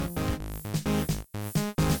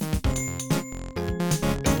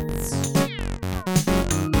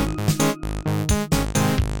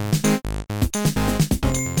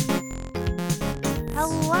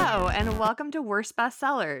welcome to Worst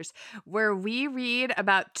Bestsellers, where we read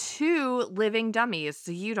about 2 living dummies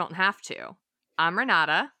so you don't have to. I'm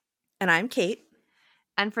Renata. And I'm Kate.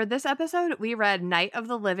 And for this episode, we read Night of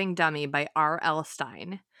the Living Dummy by R.L.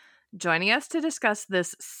 Stine. Joining us to discuss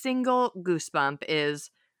this single goosebump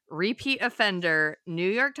is repeat offender, New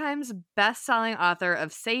York Times best-selling author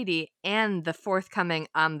of Sadie and the forthcoming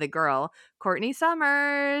I'm the Girl, Courtney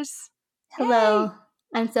Summers. Hello. Yay!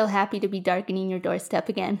 I'm so happy to be darkening your doorstep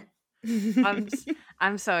again.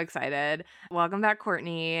 I'm so excited. Welcome back,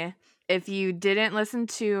 Courtney. If you didn't listen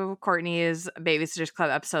to Courtney's Babysitters Club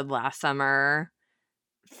episode last summer,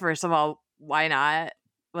 first of all, why not?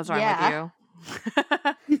 What's wrong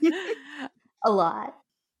with you? A lot.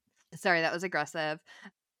 Sorry, that was aggressive.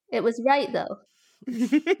 It was right, though.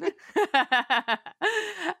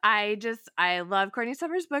 I love Courtney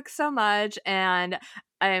Summers' books so much, and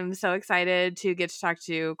I'm so excited to get to talk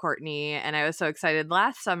to Courtney. And I was so excited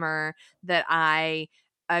last summer that I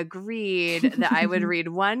agreed that I would read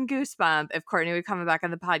one Goosebump if Courtney would come back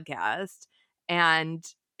on the podcast. And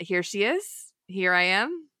here she is. Here I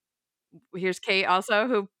am. Here's Kate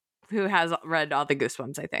also, who has read all the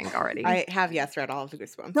Goosebumps, I think, already. I have, yes, read all of the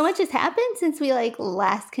Goosebumps. So much has happened since we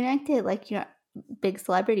last connected. You're big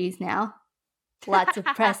celebrities now. Lots of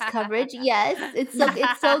press coverage. Yes, it's so good.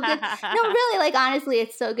 No, really, honestly,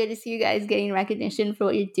 it's so good to see you guys getting recognition for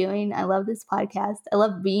what you're doing. I love this podcast. I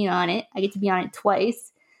love being on it. I get to be on it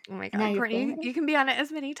twice. Oh my God, Courtney, you can be on it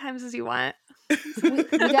as many times as you want. We've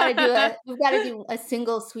got to do a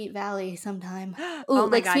single Sweet Valley sometime. Ooh, oh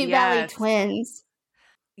my God, Sweet Valley Twins.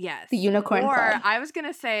 Yes. The Unicorn Club. I was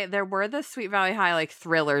going to say there were the Sweet Valley High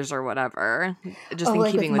thrillers or whatever. Just in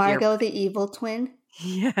keeping with Margot, your... the evil twin.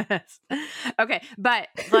 Yes. Okay, but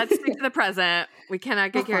let's stick to the present. We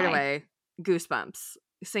cannot get carried away. Goosebumps.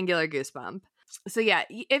 Singular Goosebump. So yeah,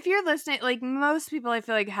 if you're listening, most people I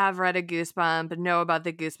feel have read a Goosebump, know about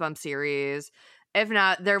the Goosebump series. If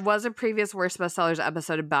not, there was a previous Worst Bestsellers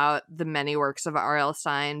episode about the many works of R.L.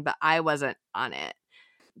 Stine, but I wasn't on it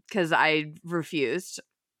because I refused.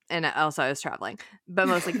 And also I was traveling, but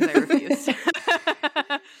mostly because I refused.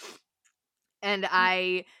 And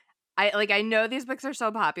I know these books are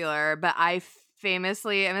so popular, but I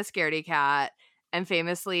famously am a scaredy cat and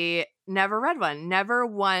famously never read one. Never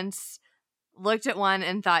once looked at one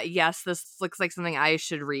and thought, yes, this looks like something I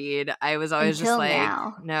should read. I was always until just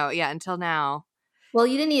now. No, yeah, until now. Well,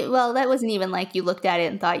 you didn't even, that wasn't even you looked at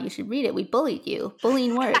it and thought you should read it. We bullied you.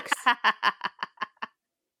 Bullying works.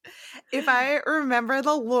 If I remember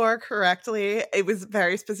the lore correctly, it was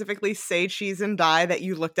very specifically Say Cheese and Die that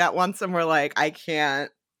you looked at once and were like, I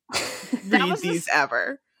can't read these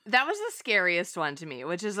ever. That was the scariest one to me,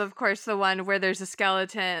 which is, of course, the one where there's a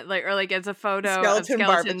skeleton, it's a photo of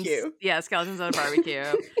skeletons. Barbecue. Yeah, skeletons on a barbecue.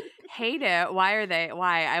 Hate it.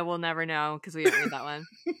 Why? I will never know because we didn't read that one.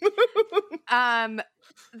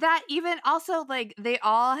 That even also they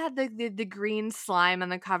all had the green slime on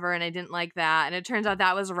the cover, and I didn't like that. And it turns out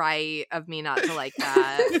that was right of me not to like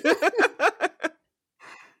that.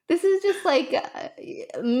 This is just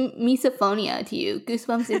misophonia to you.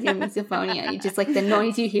 Goosebumps is your misophonia. You just the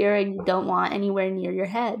noise you hear and you don't want anywhere near your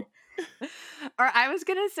head. Or I was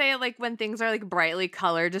gonna say when things are brightly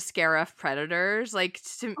colored to scare off predators.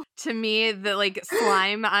 To me, the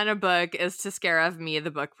slime on a book is to scare off me,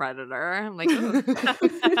 the book predator. I'm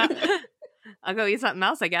I'll go eat something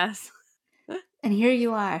else, I guess. And here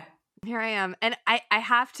you are. Here I am, and I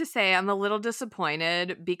have to say I'm a little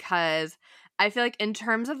disappointed because I feel in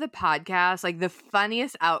terms of the podcast, the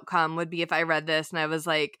funniest outcome would be if I read this and I was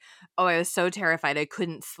I was so terrified I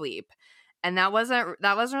couldn't sleep. And that wasn't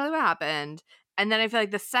really what happened. And then I feel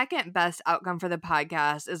the second best outcome for the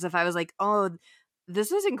podcast is if I was oh, this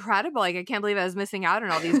was incredible. I can't believe I was missing out on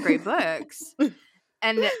all these great books.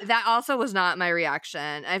 And that also was not my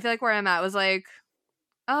reaction. I feel where I'm at was oh,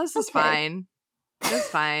 this is fine. It's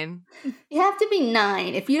fine. You have to be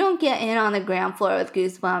 9. If you don't get in on the ground floor with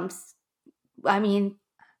Goosebumps, I mean...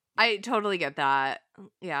 I totally get that.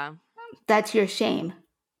 Yeah. That's your shame.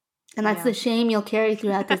 And that's the shame you'll carry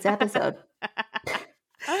throughout this episode.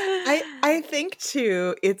 I think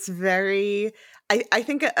too it's very I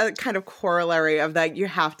think a kind of corollary of that you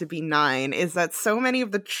have to be 9 is that so many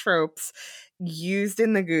of the tropes used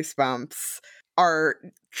in the Goosebumps are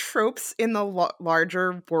tropes in the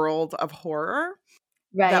larger world of horror.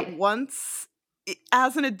 Right. That once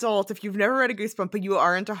as an adult, if you've never read a Goosebump but you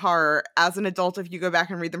are into horror, as an adult if you go back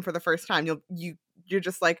and read them for the first time, you're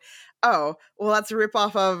just oh, well, that's a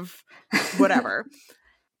ripoff of whatever.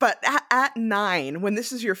 But at 9, when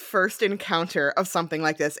this is your first encounter of something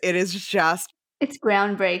like this, it is just... It's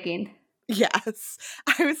groundbreaking. Yes.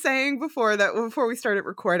 I was saying before we started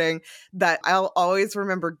recording that I'll always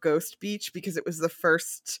remember Ghost Beach because it was the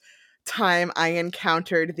first time I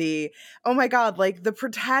encountered oh my God, like the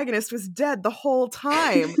protagonist was dead the whole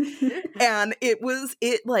time. And it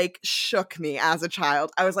like shook me as a child.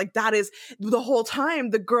 I was like, that is the whole time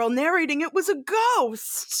the girl narrating it was a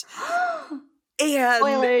ghost. And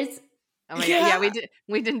Spoilers. Oh my God. Yeah,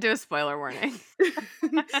 we didn't do a spoiler warning.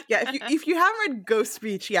 Yeah, if you haven't read Ghost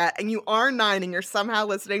Beach yet and you are 9 and you're somehow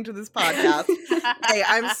listening to this podcast, hey,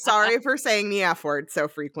 I'm sorry for saying the F word so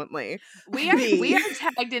frequently. We are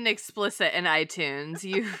tagged in explicit in iTunes.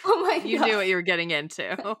 You knew what you were getting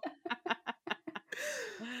into.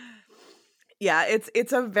 Yeah,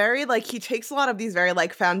 it's a very like he takes a lot of these very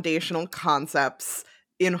like foundational concepts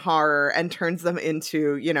in horror and turns them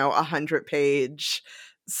into, 100-page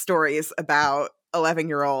stories about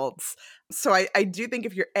 11-year-olds. So I do think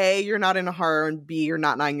if you're not into horror, and B, you're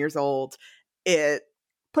not 9 years old, it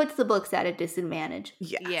puts the books at a disadvantage.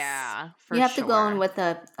 Yes. Yeah, you have to go in with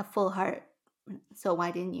a full heart. So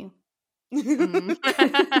why didn't you? Because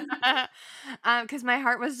my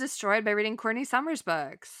heart was destroyed by reading Courtney Summers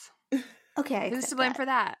books. Okay, who's to blame for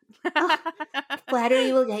that?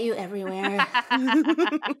 Flattery will get you everywhere.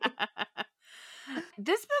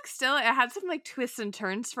 This book still, it had some like twists and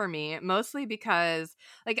turns for me, mostly because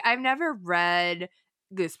like I've never read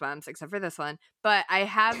Goosebumps except for this one, but I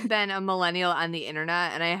have been a millennial on the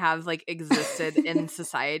internet and I have like existed in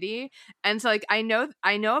society, and so like I know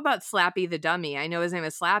about Slappy the dummy. I know his name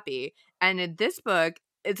is Slappy, and in this book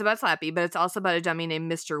it's about Slappy, but it's also about a dummy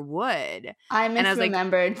named Mr. Wood. I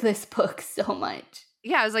misremembered this book so much.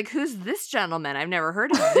 Yeah, I was like, who's this gentleman? I've never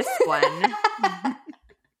heard of this one.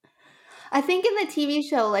 I think in the TV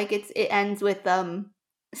show, like it ends with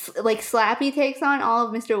like Slappy takes on all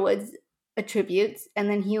of Mr. Wood's attributes, and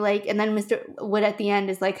then Mr. Wood at the end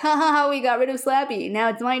is like, ha ha ha, we got rid of Slappy, now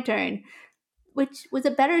it's my turn, which was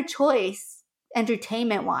a better choice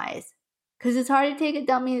entertainment wise, because it's hard to take a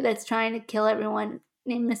dummy that's trying to kill everyone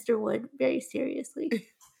named Mr. Wood very seriously.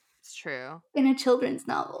 It's true. In a children's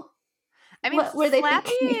novel. I mean, what were they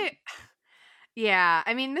thinking? Yeah,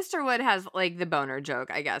 I mean, Mr. Wood has like the boner joke,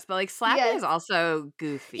 I guess, but like Slappy is also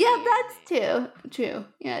goofy. Yeah, that's too true.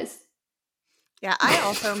 Yes. Yeah, I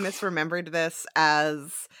also misremembered this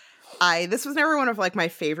as this was never one of like my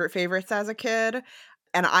favorites as a kid.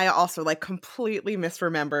 And I also like completely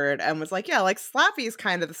misremembered and was like, yeah, like Slappy's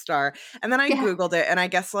kind of the star. And then I Googled it, and I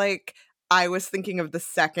guess like I was thinking of the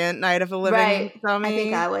second Night of the Living Dummy. I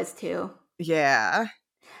think I was too. Yeah.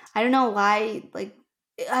 I don't know why, like,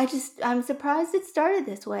 I'm surprised it started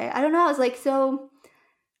this way. I don't know. I was like,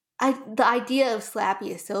 the idea of Slappy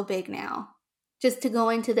is so big now. Just to go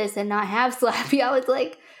into this and not have Slappy, I was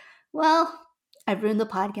like, well, I've ruined the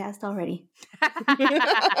podcast already.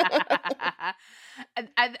 I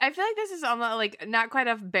feel like this is almost like not quite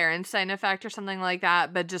a Berenstain effect or something like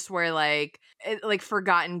that, but just where like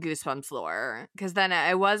forgotten Goosebumps lore. Because then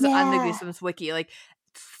I was on the Goosebumps wiki, like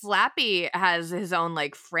Slappy has his own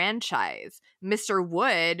like franchise. Mr.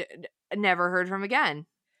 Wood never heard from again.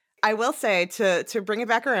 I will say to bring it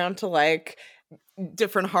back around to like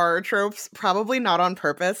different horror tropes, probably not on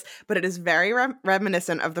purpose, but it is very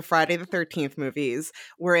reminiscent of the Friday the 13th movies,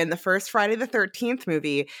 where in the first Friday the 13th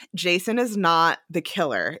movie, Jason is not the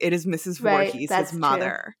killer. It is Mrs. Voorhees, his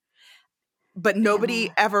mother. True. But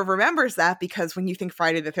nobody ever remembers that, because when you think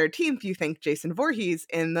Friday the 13th, you think Jason Voorhees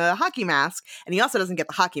in the hockey mask, and he also doesn't get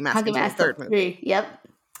the hockey mask until the third movie. Yep.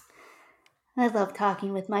 I love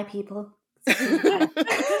talking with my people.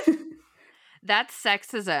 That's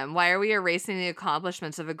sexism. Why are we erasing the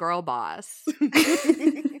accomplishments of a girl boss?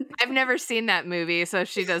 I've never seen that movie, so if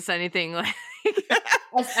she does anything like...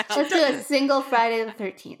 Let's do a single Friday the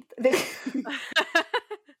 13th.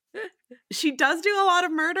 She does do a lot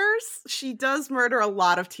of murders. She does murder a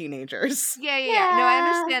lot of teenagers. Yeah. No, I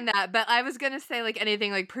understand that. But I was going to say, like,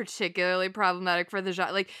 anything, like, particularly problematic for the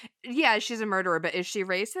genre. Like, yeah, she's a murderer, but is she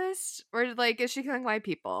racist? Or, like, is she killing white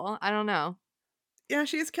people? I don't know. Yeah,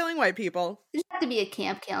 she's killing white people. You have to be a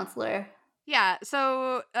camp counselor. Yeah,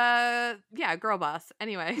 so, girl boss.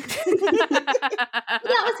 Anyway. That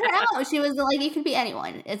was her out. She was like, you could be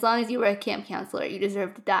anyone. As long as you were a camp counselor, you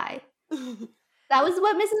deserve to die. That was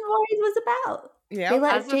what Mrs. Voorhees was about. Yeah, they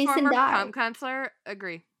let Jason die. As a former camp counselor,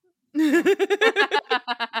 agree. But,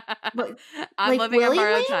 I'm living on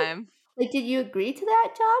borrowed time. Like, did you agree to that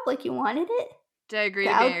job? Like, you wanted it? Did I agree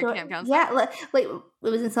to being a camp counselor? Yeah, like,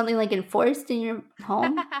 wasn't something like enforced in your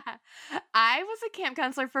home? I was a camp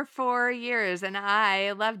counselor for 4 years, and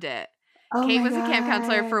I loved it. Oh Kate was a camp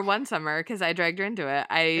counselor for one summer because I dragged her into it.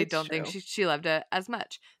 I don't think she loved it as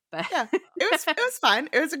much. But Yeah, it was fun.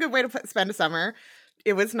 It was a good way to spend a summer.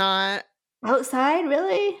 It was not. Outside,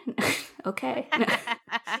 really? Okay.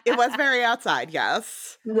 It was very outside.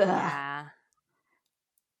 Yes, Ugh. yeah.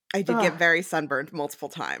 I did get Ugh. very sunburned multiple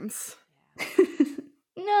times.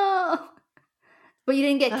 No. But you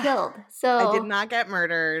didn't get killed. So I did not get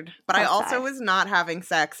murdered, but I also Outside. was not having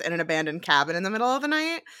sex in an abandoned cabin in the middle of the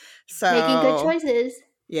night. So making good choices.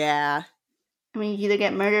 Yeah. I mean, you either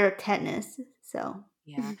get murder or tetanus. So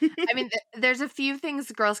Yeah. I mean, there's a few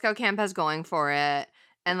things Girl Scout camp has going for it.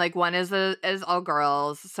 And like one is all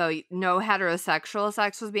girls, so no heterosexual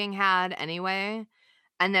sex was being had anyway.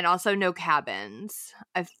 And then also no cabins.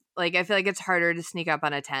 I feel like it's harder to sneak up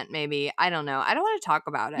on a tent, maybe. I don't know. I don't want to talk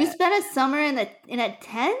about you it. spent a summer in a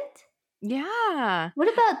tent? Yeah.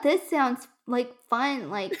 What about this sounds like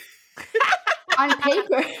fun, like on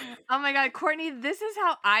paper? Oh my God, Courtney, this is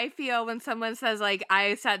how I feel when someone says, like,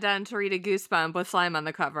 I sat down to read a Goosebump with slime on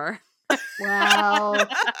the cover. Wow.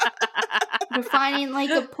 We're finding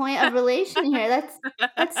like a point of relation here.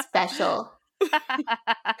 That's special.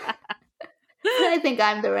 I think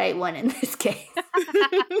I'm the right one in this case.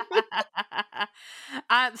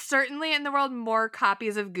 Certainly in the world, more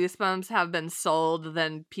copies of Goosebumps have been sold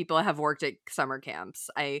than people have worked at summer camps.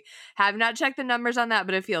 I have not checked the numbers on that,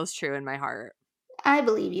 but it feels true in my heart. I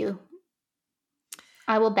believe you.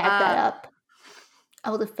 I will back that up.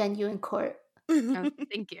 I will defend you in court. Oh,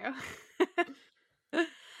 thank you.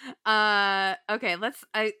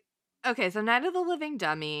 Okay, so Night of the Living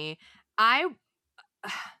Dummy.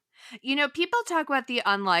 People talk about the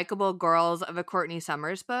unlikable girls of a Courtney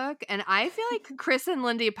Summers book, and I feel like Chris and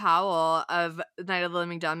Lindy Powell of Night of the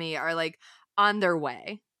Living Dummy are like on their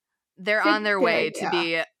way. They're on their way to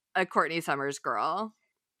be a Courtney Summers girl.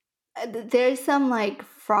 There's some like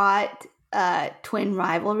fraught twin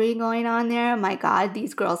rivalry going on there. My God,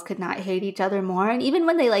 these girls could not hate each other more. And even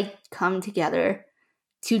when they like come together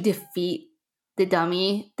to defeat the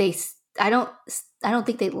dummy, I don't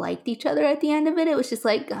think they liked each other at the end of it. It was just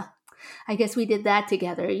like, I guess we did that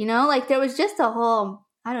together, Like there was just a whole,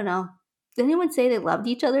 I don't know. Did anyone say they loved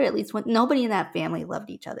each other? At least nobody in that family loved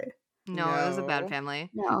each other. No, it was a bad family.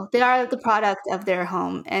 No, they are the product of their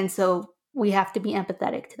home, and so we have to be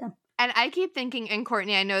empathetic to them. And I keep thinking, and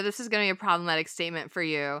Courtney, I know this is going to be a problematic statement for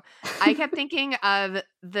you. I kept thinking of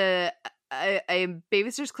a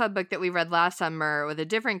Babysitter's Club book that we read last summer with a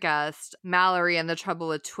different guest, Mallory and the Trouble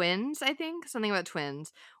with Twins, I think. Something about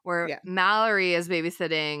twins, where Mallory is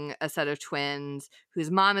babysitting a set of twins whose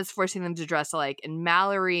mom is forcing them to dress alike. And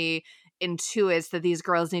Mallory intuits that these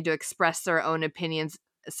girls need to express their own opinions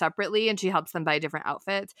separately, and she helps them buy different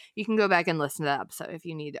outfits. You can go back and listen to that episode if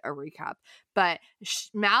you need a recap. But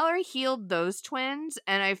Mallory healed those twins,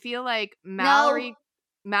 and I feel like Mallory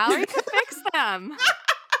could fix them.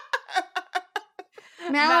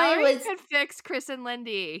 Mallory could fix Chris and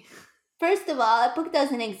Lindy. First of all, that book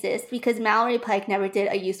doesn't exist because Mallory Pike never did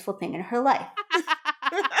a useful thing in her life.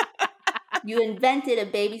 You invented a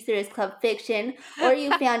Babysitter's Club fiction, or you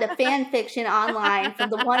found a fan fiction online from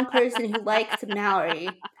the one person who likes Mallory.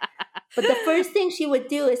 But the first thing she would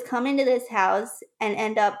do is come into this house and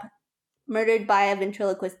end up murdered by a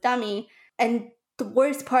ventriloquist dummy. And the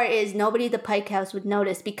worst part is nobody at the Pike house would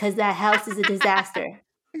notice because that house is a disaster.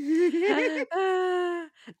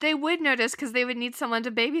 They would notice because they would need someone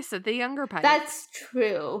to babysit the younger Pike. That's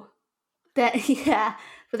true. But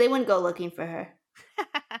they wouldn't go looking for her.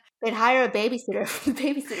 They'd hire a babysitter from the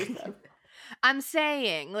Babysitter's Club. I'm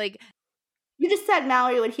saying, like, you just said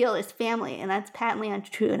Mallory would heal his family, and that's patently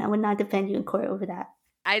untrue, and I would not defend you in court over that.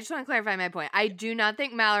 I just want to clarify my point. I do not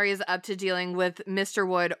think Mallory is up to dealing with Mr.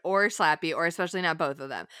 Wood or Slappy, or especially not both of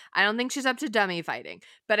them. I don't think she's up to dummy fighting.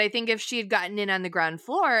 But I think if she had gotten in on the ground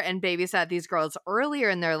floor and babysat these girls earlier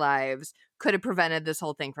in their lives, could have prevented this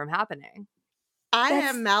whole thing from happening. I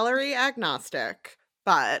am Mallory agnostic,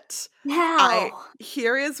 but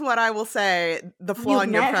here is what I will say. The flaw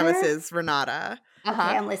in your premises, Renata. Okay,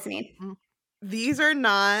 I'm listening. These are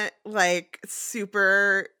not like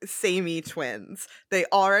super samey twins. They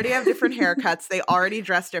already have different haircuts. They already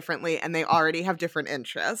dress differently, and they already have different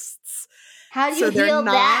interests. How do you heal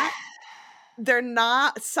that? They're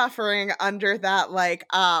not suffering under that, like,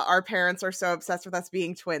 our parents are so obsessed with us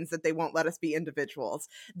being twins that they won't let us be individuals.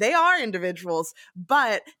 They are individuals,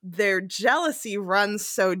 but their jealousy runs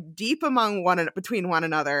so deep between one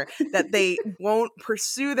another that they won't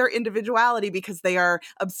pursue their individuality because they are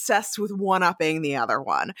obsessed with one-upping the other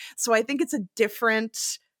one. So I think it's a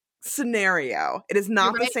different scenario. It is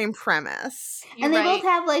not the same premise. And they both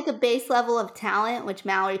have like a base level of talent, which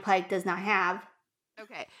Mallory Pike does not have.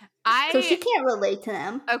 Okay. So she can't relate to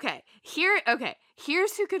them. Okay.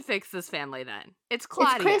 Here's who could fix this family then. It's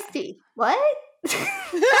Claudia. It's Christy. What?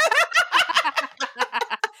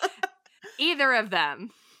 Either of them.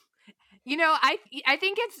 You know, I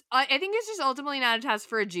think it's just ultimately not a test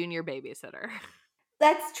for a junior babysitter.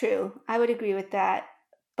 That's true. I would agree with that.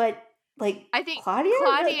 But like, I think Claudia's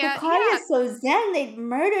so zen. They'd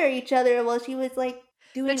murder each other while she was like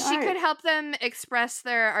doing But she art. could help them express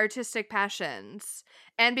their artistic passions.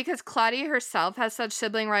 And because Claudia herself has such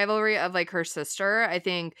sibling rivalry of like her sister, I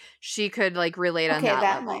think she could like relate on that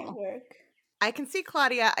that level. might work. I can see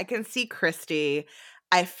Claudia. I can see Christy.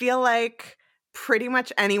 I feel like pretty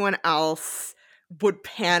much anyone else would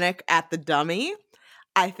panic at the dummy.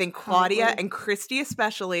 I think Claudia and Christy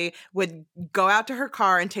especially would go out to her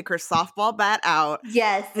car and take her softball bat out.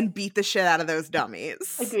 Yes. And beat the shit out of those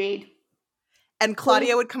dummies. Agreed. And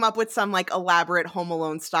Claudia would come up with some like elaborate Home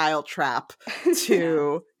Alone style trap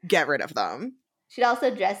to get rid of them. She'd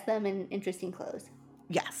also dress them in interesting clothes.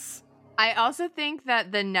 Yes. I also think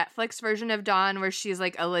that the Netflix version of Dawn, where she's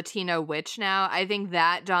like a Latino witch now, I think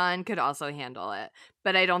that Dawn could also handle it.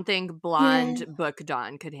 But I don't think blonde book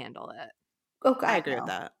Dawn could handle it. Oh, God, I agree with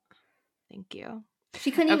that. Thank you.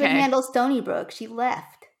 She couldn't even handle Stony Brook. She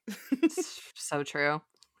left. So true.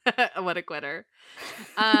 What a quitter.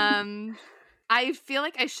 I feel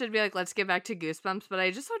like I should be like, let's get back to Goosebumps, but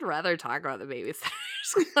I just would rather talk about the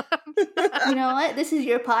Babysitters Club. You know what? This is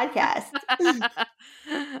your podcast.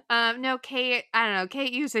 No, Kate, I don't know.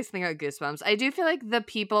 Kate, you say something about Goosebumps. I do feel like the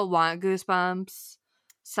people want Goosebumps.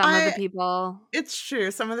 Some of the people. It's true.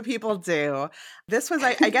 Some of the people do. This was,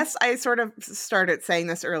 I guess I sort of started saying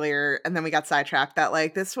this earlier and then we got sidetracked that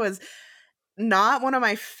like this was not one of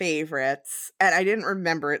my favorites and I didn't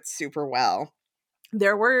remember it super well.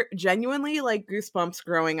 There were genuinely like Goosebumps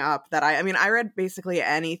growing up that I read basically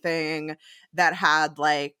anything that had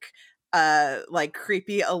like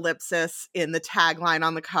creepy ellipsis in the tagline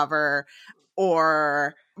on the cover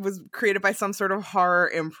or was created by some sort of horror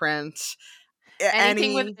imprint.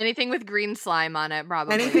 Anything with green slime on it,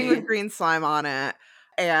 probably. Anything with green slime on it.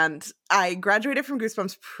 And I graduated from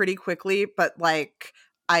Goosebumps pretty quickly, but like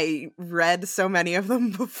I read so many of them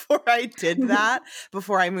before I did that,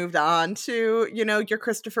 before I moved on to, you know, your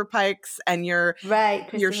Christopher Pikes and your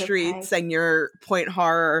Streets Pike. And your point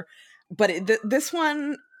horror. But this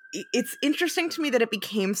one, it's interesting to me that it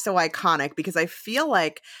became so iconic because I feel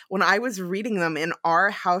like when I was reading them in our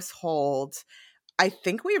household, I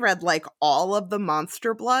think we read like all of the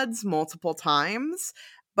Monster Bloods multiple times,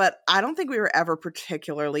 but I don't think we were ever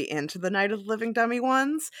particularly into the Night of the Living Dummy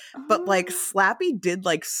ones. But like Slappy did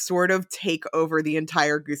like sort of take over the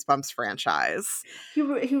entire Goosebumps franchise. He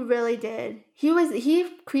really did. He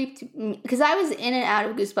creeped me because I was in and out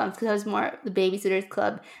of Goosebumps because I was more the Babysitters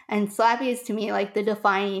Club, and Slappy is to me like the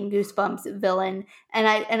defining Goosebumps villain. And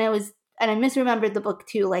I misremembered the book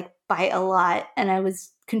too, like by a lot, and I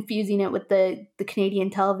was confusing it with the Canadian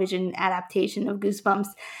television adaptation of Goosebumps,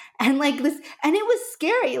 and like this, and it was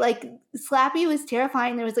scary. Like Slappy was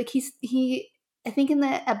terrifying. There was like he I think in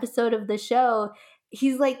the episode of the show,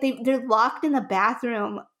 he's like they're locked in the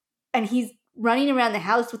bathroom, and he's running around the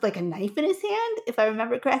house with like a knife in his hand, if I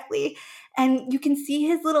remember correctly, and you can see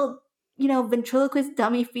his little ventriloquist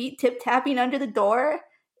dummy feet tip tapping under the door.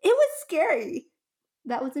 It was scary.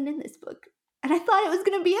 That wasn't in this book. And I thought it was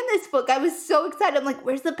going to be in this book. I was so excited. I'm like,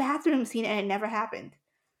 where's the bathroom scene? And it never happened.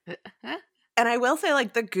 And I will say,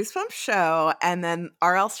 like, the Goosebumps show and then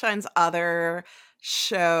R.L. Stine's other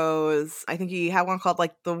shows, I think he had one called,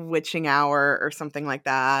 like, The Witching Hour or something like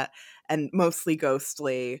that, and Mostly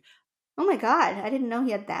Ghostly. Oh, my God. I didn't know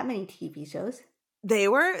he had that many TV shows. They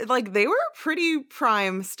were pretty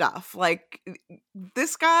prime stuff. Like,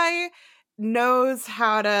 this guy knows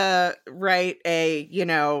how to write a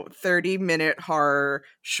 30-minute horror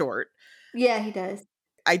short. Yeah, he does.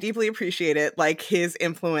 I deeply appreciate it, like his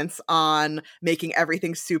influence on making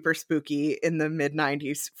everything super spooky in the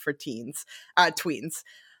mid-90s for tweens.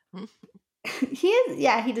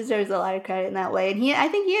 He deserves a lot of credit in that way, and I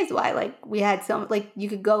think he is why like we had some, like you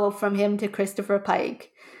could go from him to Christopher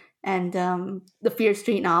Pike and the Fear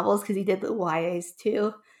Street novels because he did the YAs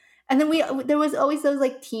too. And then there was always those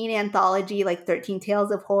like teen anthology, like 13 Tales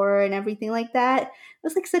of Horror and everything like that. It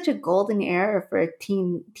was like such a golden era for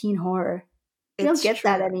teen horror. You don't get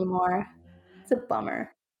that anymore. It's a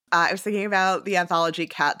bummer. I was thinking about the anthology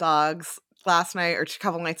Cat Dogs last night or a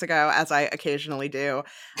couple nights ago, as I occasionally do,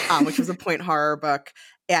 which was a point horror book,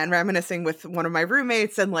 and reminiscing with one of my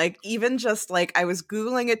roommates, and like even just like I was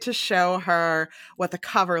Googling it to show her what the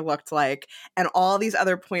cover looked like, and all these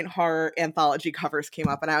other point horror anthology covers came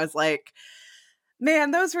up, and I was like,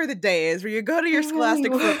 Man, those were the days where you go to your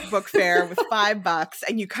Scholastic book fair with $5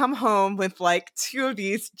 and you come home with like 2 of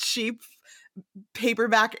these cheap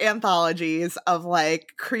paperback anthologies of like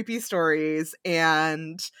creepy stories,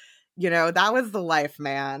 and that was the life,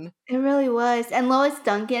 man. It really was. And Lois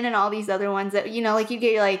Duncan and all these other ones that, like you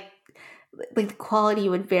get your like the quality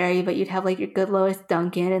would vary, but you'd have like your good Lois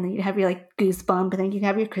Duncan, and then you'd have your like Goosebump, and then you'd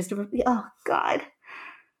have your Christopher. Oh God,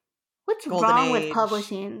 what's Golden wrong with Age.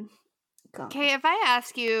 publishing? God. Okay, if I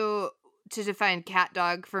ask you to define cat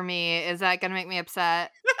dog for me, is that gonna make me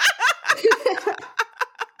upset?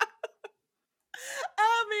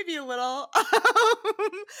 Maybe a little.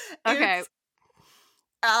 Okay.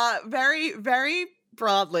 Very, very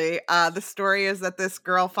broadly, the story is that this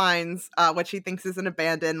girl finds what she thinks is an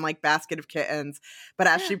abandoned like basket of kittens, but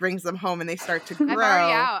as she brings them home and they start to grow,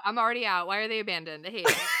 I'm already out. Why are they abandoned? I hate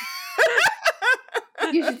it.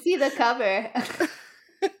 You should see the cover.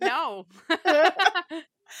 No.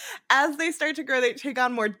 As they start to grow, they take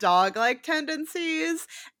on more dog-like tendencies,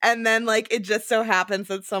 and then like it just so happens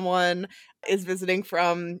that someone is visiting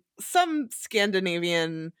from some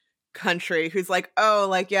Scandinavian country who's like, oh,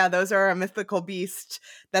 like, yeah, those are a mythical beast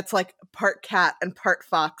that's like part cat and part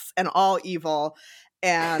fox and all evil.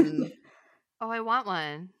 And oh, I want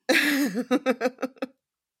one. Okay.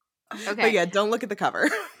 But yeah, don't look at the cover.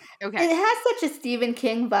 Okay. It has such a Stephen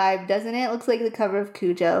King vibe, doesn't it? It looks like the cover of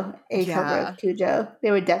Cujo. Cover of Cujo. They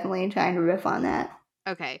were definitely trying to riff on that.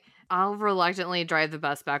 Okay. I'll reluctantly drive the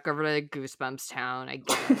bus back over to Goosebumps Town, I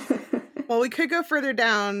guess. Well, we could go further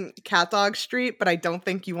down Cat Dog Street, but I don't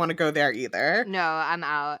think you want to go there either. No, I'm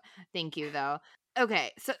out. Thank you, though.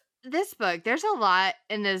 Okay, so this book, there's a lot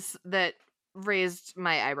in this that raised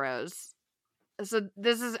my eyebrows. So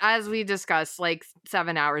this is, as we discussed like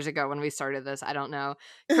 7 hours ago when we started this, I don't know.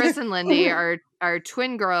 Chris and Lindy are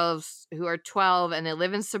twin girls who are 12, and they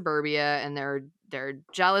live in suburbia, and they're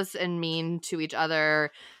jealous and mean to each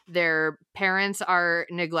other. Their parents are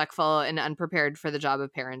neglectful and unprepared for the job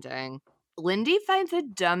of parenting. Lindy finds a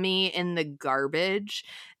dummy in the garbage,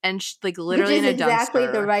 and like literally in a dumpster. Which is exactly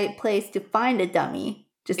the right place to find a dummy.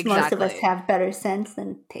 Just most of us have better sense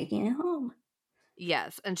than taking it home.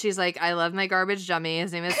 Yes. And she's like, I love my garbage dummy.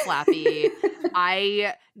 His name is Slappy.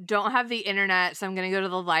 I don't have the internet, so I'm going to go to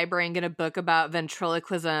the library and get a book about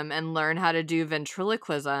ventriloquism and learn how to do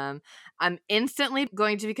ventriloquism. I'm instantly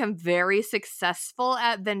going to become very successful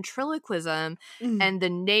at ventriloquism, and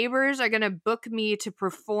the neighbors are going to book me to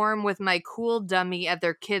perform with my cool dummy at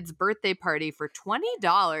their kid's birthday party for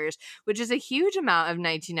 $20, which is a huge amount of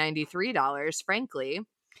 $1993, frankly.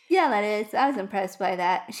 Yeah, that is. I was impressed by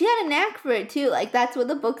that. She had a knack for it too. Like that's what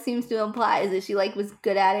the book seems to imply, is that she like was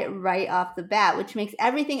good at it right off the bat, which makes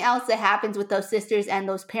everything else that happens with those sisters and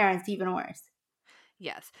those parents even worse.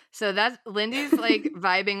 Yes. So that's Lindy's like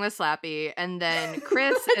vibing with Slappy, and then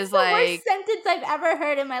Chris is the like worst sentence I've ever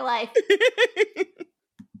heard in my life.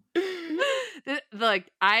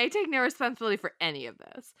 Like, I take no responsibility for any of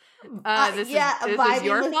this. This is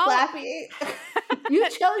your fault. Slappy. You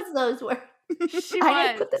chose those words. She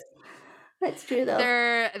was. That's true though.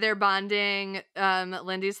 They're bonding.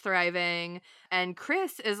 Lindy's thriving, and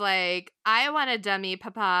Chris is like, I want a dummy,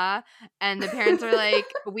 papa. And the parents are like,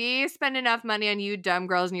 we spend enough money on you dumb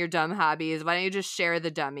girls and your dumb hobbies. Why don't you just share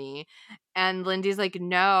the dummy? And Lindy's like,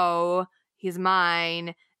 no, he's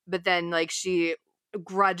mine. But then like she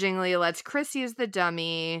grudgingly lets Chris use the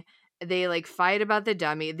dummy. They like fight about the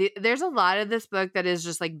dummy. There's a lot of this book that is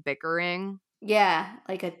just like bickering. Yeah,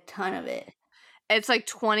 like a ton of it. It's like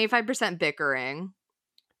 25% bickering,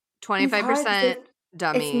 25%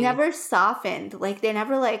 dummy. It's never softened. Like they're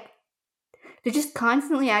never like, they're just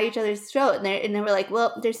constantly at each other's throat, and they were like,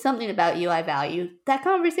 well, there's something about you I value. That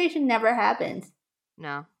conversation never happens.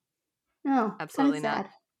 No, absolutely not. Sad.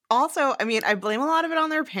 Also, I mean, I blame a lot of it on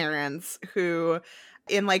their parents, who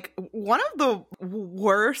in like one of the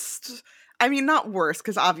worst, I mean, not worse,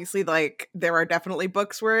 because obviously, like, there are definitely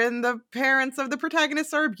books wherein the parents of the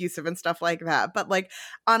protagonists are abusive and stuff like that. But, like,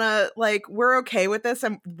 on a, like, we're okay with this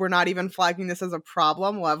and we're not even flagging this as a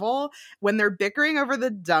problem level, when they're bickering over the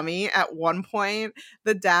dummy, at one point,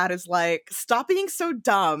 the dad is like, stop being so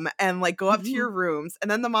dumb and, like, go up to your rooms. And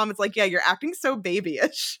then the mom is like, yeah, you're acting so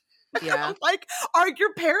babyish. Yeah. I'm like, are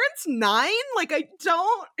your parents 9? Like, I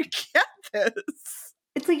don't get this.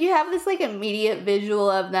 It's like you have this like immediate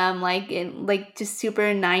visual of them like in like just super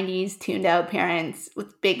 90s tuned out parents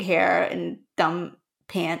with big hair and dumb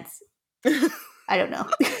pants. I don't know.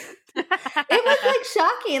 It was like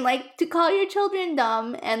shocking, like to call your children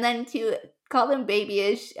dumb and then to call them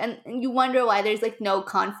babyish, and you wonder why there's like no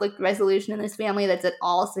conflict resolution in this family that's at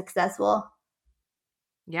all successful.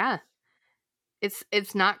 Yeah.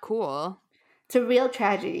 It's not cool. It's a real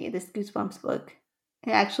tragedy, this Goosebumps book.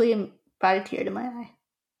 It actually brought a tear to my eye.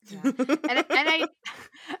 Yeah. And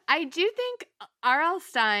I do think R.L.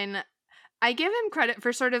 Stine, I give him credit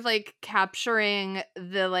for sort of like capturing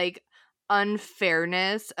the like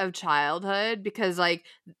unfairness of childhood, because like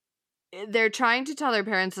they're trying to tell their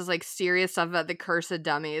parents this like serious stuff about the curse of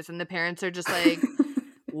dummies, and the parents are just like,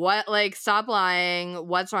 what, like, stop lying,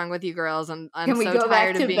 what's wrong with you girls? I'm Can we so go tired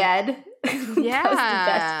back to of being bed? That was the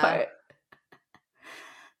best part.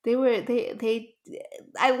 They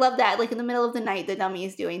I love that. Like in the middle of the night, the dummy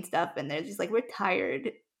is doing stuff and they're just like, we're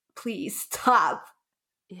tired. Please stop.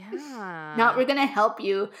 Yeah. Not we're gonna help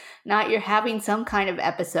you. Not you're having some kind of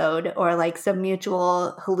episode or like some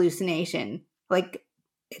mutual hallucination. Like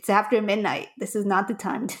it's after midnight. This is not the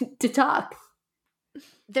time to talk.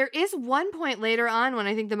 There is one point later on when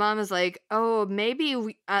I think the mom is like, oh, maybe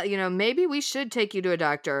we, maybe we should take you to a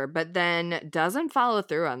doctor, but then doesn't follow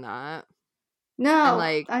through on that. No.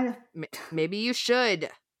 And like, maybe you should.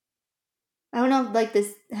 I don't know. Like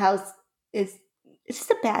this house it's just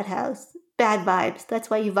a bad house. Bad vibes. That's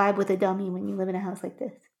why you vibe with a dummy when you live in a house like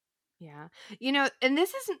this. Yeah. And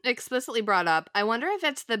this isn't explicitly brought up. I wonder if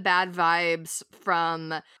it's the bad vibes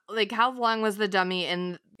from, like, how long was the dummy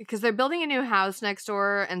in, because they're building a new house next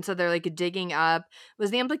door, and so they're, like, digging up. Was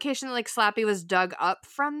the implication that, like, Slappy was dug up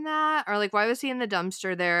from that? Or, like, why was he in the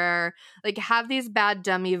dumpster there? Like, have these bad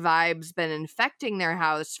dummy vibes been infecting their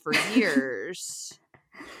house for years?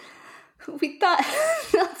 We thought,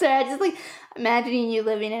 sorry, I just like imagining you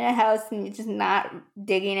living in a house and you're just not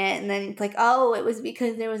digging it, and then it's like, oh, it was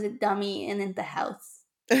because there was a dummy in the house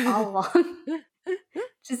all along.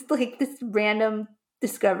 Just like this random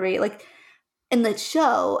discovery. Like in the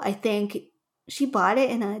show, I think she bought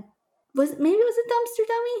it in maybe it was a dumpster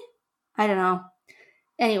dummy? I don't know.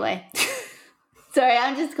 Anyway, sorry,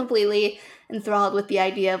 I'm just completely enthralled with the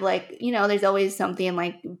idea of like, there's always something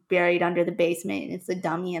like buried under the basement and it's a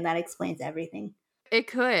dummy and that explains everything. It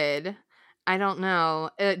could. I don't know.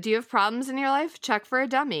 Do you have problems in your life? Check for a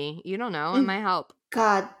dummy. You don't know. It might help.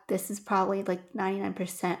 God, this is probably like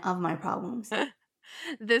 99% of my problems.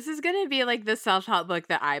 This is going to be like the self-help book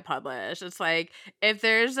that I publish. It's like, if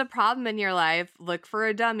there's a problem in your life, look for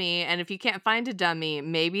a dummy. And if you can't find a dummy,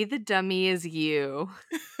 maybe the dummy is you.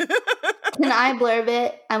 Can I blurb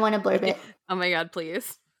it? I want to blurb it. Oh my God,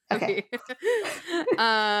 please. Okay.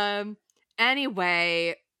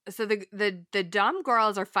 Anyway, so the dumb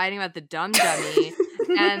girls are fighting about the dumb dummy.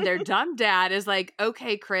 And their dumb dad is like,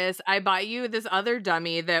 okay, Chris, I bought you this other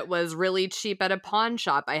dummy that was really cheap at a pawn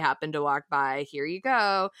shop I happened to walk by. Here you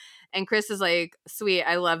go. And Chris is like, sweet,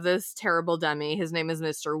 I love this terrible dummy. His name is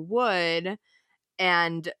Mr. Wood.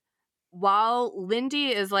 And while Lindy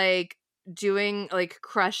is like doing, like,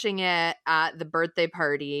 crushing it at the birthday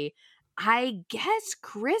party, I guess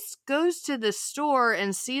Chris goes to the store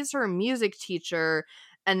and sees her music teacher.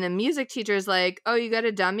 And the music teacher is like, oh, you got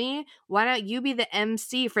a dummy? Why don't you be the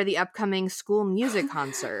MC for the upcoming school music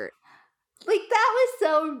concert? Like,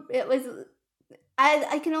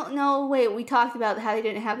 I cannot know. Wait, we talked about how they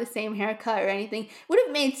didn't have the same haircut or anything. Would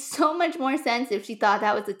have made so much more sense if she thought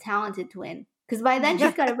that was a talented twin. Because by then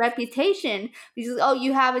she's got a reputation. She's like, oh,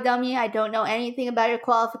 you have a dummy? I don't know anything about your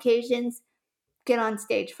qualifications. Get on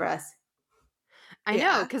stage for us. I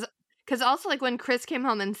know, because also, like, when Chris came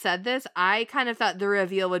home and said this, I kind of thought the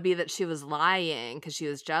reveal would be that she was lying because she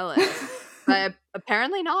was jealous. But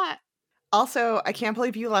apparently not. Also, I can't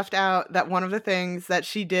believe you left out that one of the things that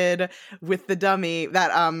she did with the dummy,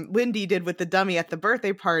 that Lindy did with the dummy at the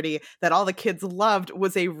birthday party that all the kids loved,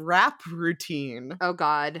 was a rap routine. Oh,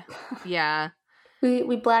 God. Yeah.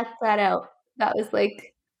 We blacked that out. That was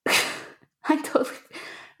like,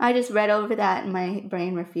 I just read over that and my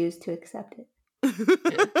brain refused to accept it.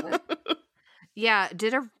 Yeah,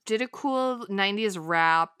 did a cool 90s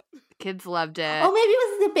rap. Kids loved it. Oh, maybe it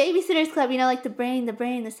was the Babysitters Club, like the brain,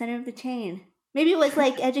 the center of the chain. Maybe it was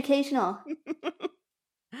like educational.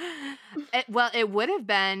 It would have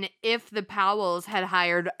been if the Powells had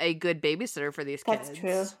hired a good babysitter for these kids. That's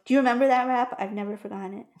true. Do you remember that rap? I've never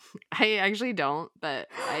forgotten it. I actually don't, but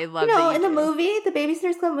I love it. In the movie, the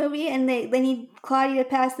Babysitters Club movie, and they need Claudia to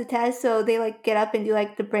pass the test, so they like get up and do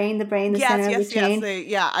like the brain, the center of the chain.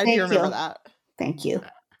 I do remember that. Thank you.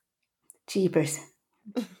 Jeepers.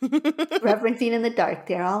 Referencing in the dark,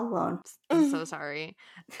 they're all alone. I'm so sorry.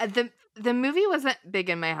 The movie wasn't big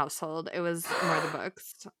in my household. It was more the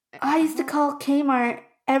books. I used to call Kmart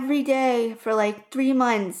every day for like 3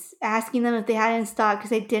 months, asking them if they had it in stock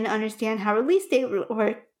because I didn't understand how release date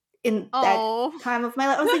worked. in that time of my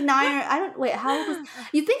life. I was like 9 or how old was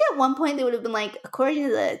you think at one point they would have been like, according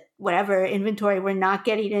to the whatever inventory, we're not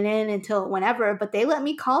getting it in until whenever, but they let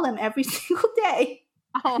me call them every single day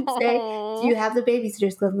and say, do you have the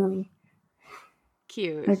Babysitters Club movie?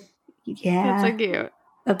 Cute. Yeah. That's so cute.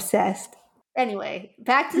 Obsessed. Anyway,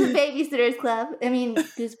 back to the Babysitters Club. I mean,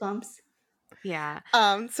 Goosebumps. Yeah.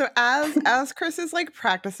 So as Chris is like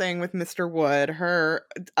practicing with Mr. Wood, her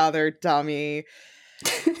other dummy,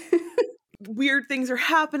 weird things are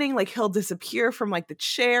happening. Like he'll disappear from like the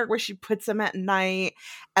chair where she puts him at night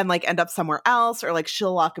and like end up somewhere else, or like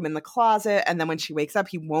she'll lock him in the closet, and then when she wakes up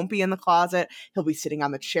he won't be in the closet. He'll be sitting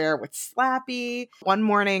on the chair with Slappy. One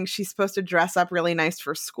morning she's supposed to dress up really nice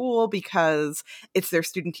for school because it's their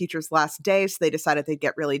student teacher's last day, so they decided they'd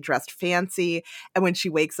get really dressed fancy. And when she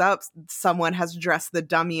wakes up, someone has dressed the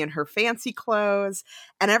dummy in her fancy clothes,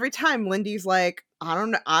 and every time Lindy's like, I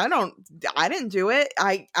didn't do it.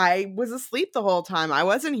 I was asleep the whole time. I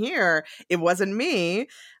wasn't here. It wasn't me.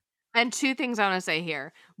 And two things I want to say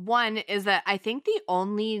here. One is that I think the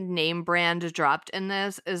only name brand dropped in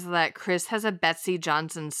this is that Chris has a Betsy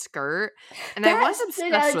Johnson skirt. And I was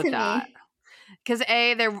obsessed with that. Because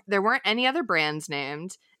A, there weren't any other brands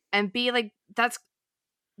named. And B, like, that's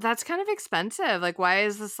kind of expensive. Like, why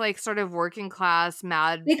is this like sort of working class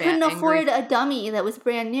mad? They couldn't afford a dummy that was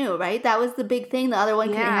brand new, right? That was the big thing. The other one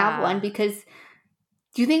couldn't have one because.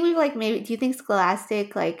 Do you think we like maybe? Do you think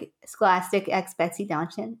Scholastic X Betsy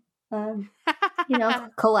Johnson, collab?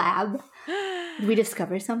 Did we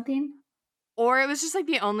discover something? Or it was just like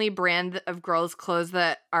the only brand of girls' clothes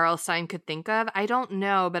that R.L. Stine could think of. I don't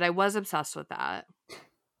know, but I was obsessed with that.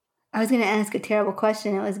 I was going to ask a terrible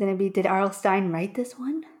question. It was going to be, did R.L. Stine write this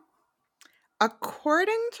one?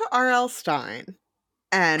 According to R.L. Stine,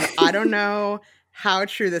 and I don't know how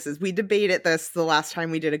true this is. We debated this the last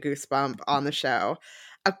time we did a Goosebump on the show.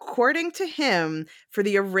 According to him, for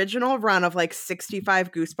the original run of like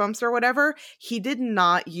 65 Goosebumps or whatever, he did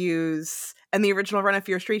not use, and the original run of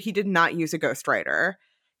Fear Street, he did not use a ghostwriter.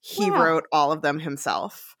 He wrote all of them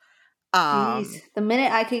himself. Jeez. The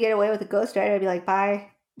minute I could get away with a ghostwriter, I'd be like,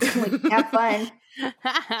 bye. Like, have fun.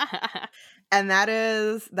 And that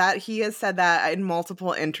he has said that in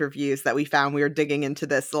multiple interviews that we found. We were digging into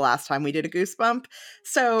this the last time we did a Goosebump.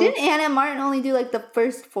 So didn't Anna Martin only do like the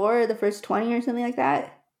first 4 or the first 20 or something like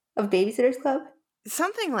that of Babysitter's Club?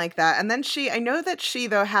 Something like that. And then I know that she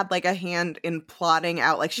though had like a hand in plotting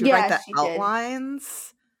out, like she would write the outlines.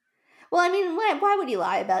 Did. Well, I mean, why would he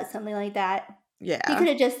lie about something like that? Yeah. He could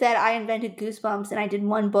have just said, I invented Goosebumps and I did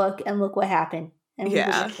one book and look what happened. And we would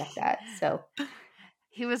accept that. So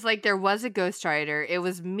he was like, there was a ghostwriter. It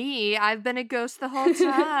was me. I've been a ghost the whole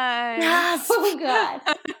time. Yes! Oh, God.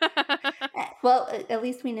 Well, at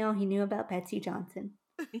least we know he knew about Betsy Johnson.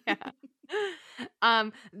 Yeah.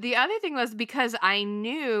 The other thing was because I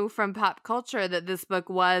knew from pop culture that this book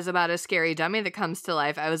was about a scary dummy that comes to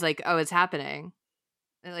life. I was like, oh, it's happening.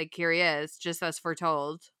 And like, here he is, just as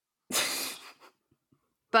foretold.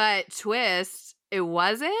 But twist, it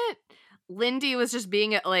wasn't. Lindy was just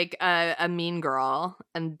being like a mean girl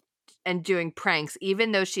and doing pranks,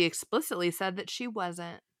 even though she explicitly said that she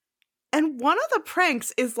wasn't. And one of the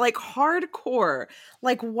pranks is like hardcore.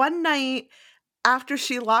 Like one night after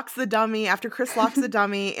Chris locks the dummy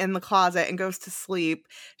in the closet and goes to sleep,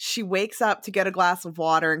 she wakes up to get a glass of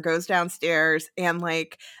water and goes downstairs, and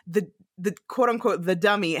like the quote unquote the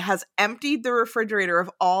dummy has emptied the refrigerator of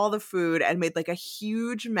all the food and made like a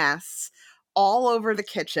huge mess all over the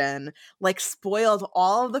kitchen, like spoiled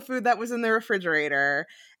all of the food that was in the refrigerator.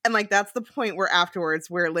 And like that's the point where afterwards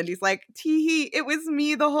where Lindy's like, tee-hee, it was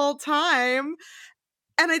me the whole time.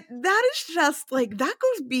 And that is just like, that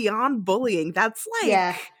goes beyond bullying. That's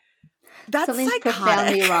like, that's something's psychotic.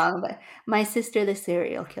 Profoundly wrong. But my sister, the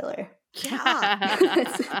serial killer. Yeah.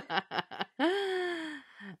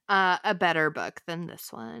 A better book than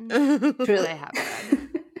this one. Truly. I have read.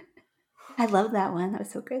 I love that one. That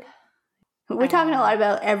was so good. We're talking a lot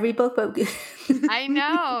about every book, but I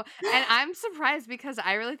know. And I'm surprised because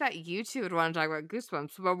I really thought you two would want to talk about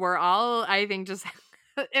Goosebumps, but we're all, I think, just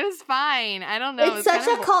it was fine. I don't know. It's such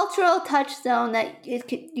a cultural touchstone that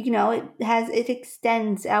it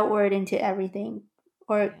extends outward into everything.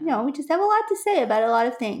 Or, we just have a lot to say about a lot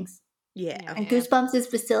of things. Yeah. And Goosebumps is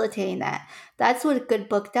facilitating that. That's what a good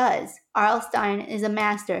book does. R.L. Stine is a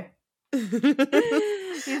master.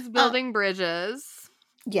 He's building bridges.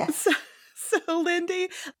 Yes. So Lindy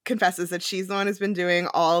confesses that she's the one who's been doing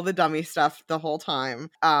all the dummy stuff the whole time.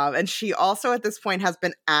 And she also at this point has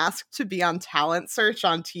been asked to be on Talent Search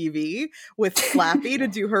on TV with Slappy to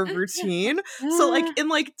do her routine. So like in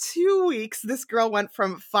like 2 weeks, this girl went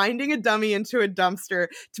from finding a dummy into a dumpster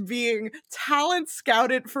to being talent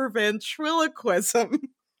scouted for ventriloquism.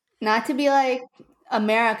 Not to be like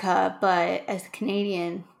America, but as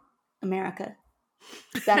Canadian America.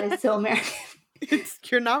 That is so American.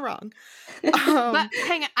 You're not wrong. But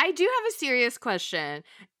hang on, I do have a serious question.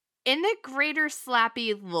 In the greater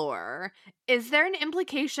Slappy lore, is there an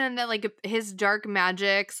implication that like his dark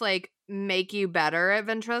magics like make you better at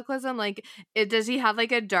ventriloquism? Like, does he have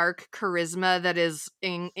like a dark charisma that is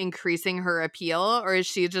increasing her appeal, or is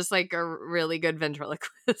she just like a really good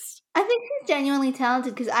ventriloquist? I think he's genuinely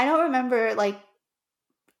talented because I don't remember like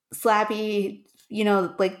Slappy, you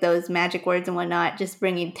know, like those magic words and whatnot, just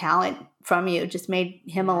bringing talent from you, just made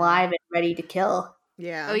him alive and ready to kill.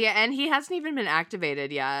 Yeah. Oh yeah, and he hasn't even been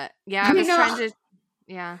activated yet. Yeah, I was trying to.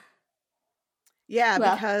 Yeah. Yeah,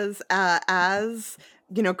 well, because as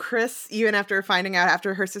you know, Chris, even after finding out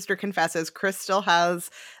after her sister confesses, Chris still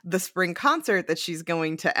has the spring concert that she's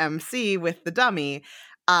going to MC with the dummy.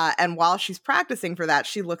 And while she's practicing for that,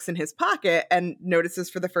 she looks in his pocket and notices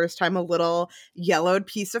for the first time a little yellowed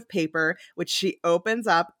piece of paper, which she opens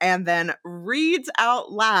up and then reads out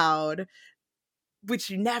loud, which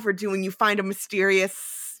you never do when you find a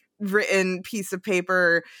mysterious written piece of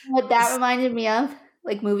paper. What that reminded me of,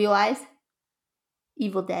 like movie-wise,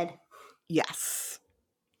 Evil Dead. Yes.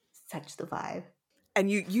 Such the vibe. And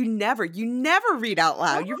you never read out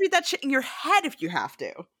loud. You read that shit in your head if you have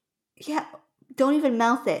to. Yeah. Don't even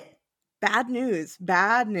mouth it. Bad news.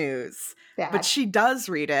 Bad. But she does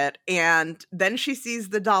read it, and then she sees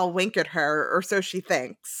the doll wink at her, or so she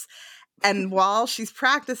thinks. And while she's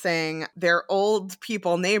practicing, their old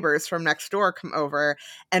people, neighbors from next door, come over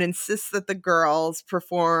and insist that the girls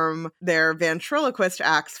perform their ventriloquist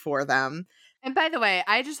acts for them. And by the way,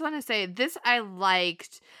 I just want to say this I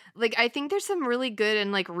liked. Like, I think there's some really good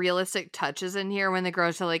and like realistic touches in here when the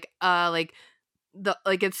girls are like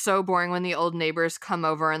it's so boring when the old neighbors come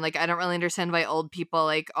over, and like I don't really understand why old people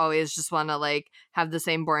like always just want to like have the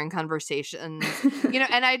same boring conversations, you know.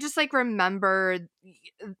 And I just like remember,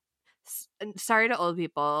 sorry to old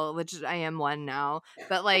people, which I am one now,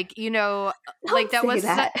 but like, you know, like that was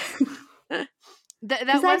that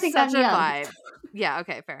was such a vibe. Yeah,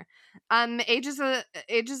 okay, fair. Age is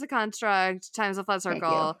a construct, time's a flat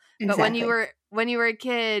circle. But Exactly. when you were a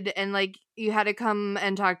kid and like you had to come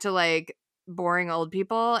and talk to like boring old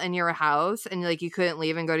people in your house and like you couldn't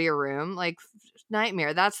leave and go to your room, like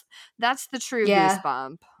nightmare. That's the true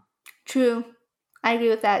goosebump. True. I agree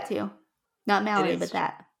with that too. Not Mallory, but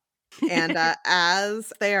that. And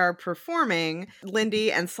as they are performing,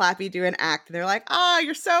 Lindy and Slappy do an act. And they're like,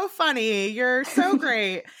 you're so funny. You're so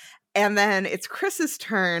great. And then it's Chris's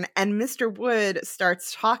turn, and Mr. Wood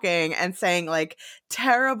starts talking and saying like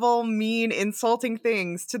terrible, mean, insulting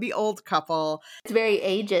things to the old couple. It's very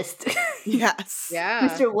ageist. Yes. Yeah.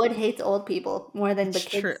 Mr. Wood hates old people more than the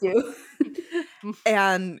kids do.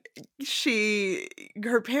 And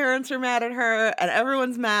her parents are mad at her, and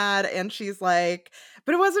everyone's mad, and she's like,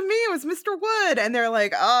 but it wasn't me, it was Mr. Wood. And they're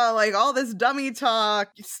like, oh, like all this dummy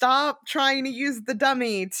talk. Stop trying to use the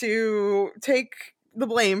dummy to take the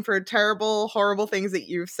blame for terrible, horrible things that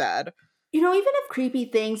you've said. You know, even if creepy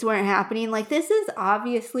things weren't happening, like this is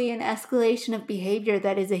obviously an escalation of behavior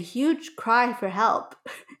that is a huge cry for help.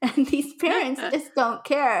 And these parents just don't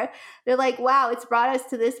care. They're like, wow, it's brought us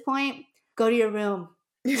to this point. Go to your room.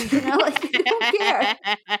 You know, like they don't care.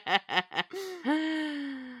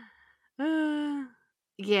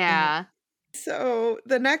 Yeah. So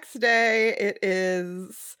the next day it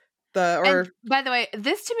is and by the way,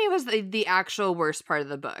 this to me was the actual worst part of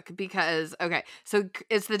the book because, okay, so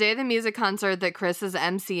it's the day of the music concert that Chris is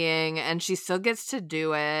emceeing and she still gets to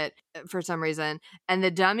do it for some reason. And the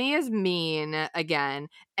dummy is mean again.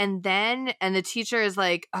 And the teacher is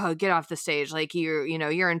like, oh, get off the stage. Like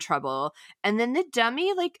you're in trouble. And then the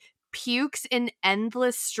dummy like pukes an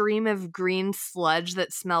endless stream of green sludge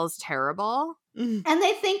that smells terrible. And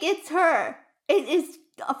they think it's her. It is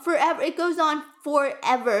forever. It goes on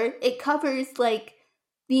forever. It covers like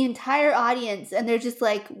the entire audience, and they're just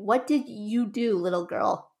like, what did you do, little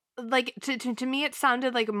girl? Like to me it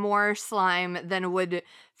sounded like more slime than would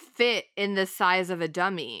fit in the size of a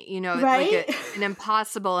dummy, you know, right? Like an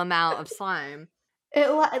impossible amount of slime. It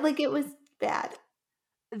was bad.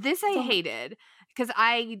 This I hated because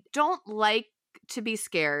I don't like to be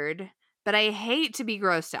scared, but I hate to be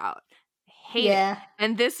grossed out. hate it.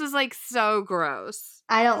 And this was like so gross.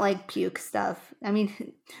 I don't like puke stuff. I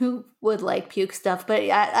mean, who would like puke stuff? But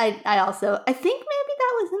I also, I think maybe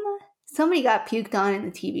that was in somebody got puked on in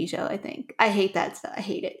the TV show, I think. I hate that stuff. I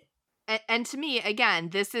hate it. And to me, again,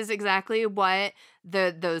 this is exactly what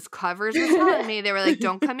those covers were telling me. They were like,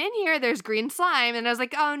 don't come in here. There's green slime. And I was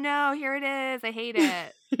like, oh no, here it is. I hate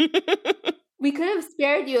it. We could have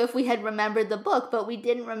spared you if we had remembered the book, but we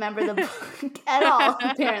didn't remember the book at all,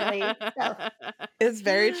 apparently. So. It's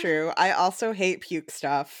very true. I also hate puke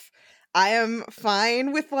stuff. I am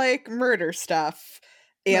fine with like murder stuff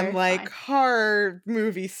and like horror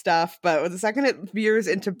movie stuff, but the second it veers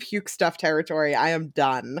into puke stuff territory, I am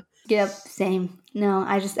done. Yep, same. No,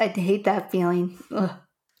 I hate that feeling. Ugh.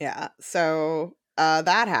 Yeah, so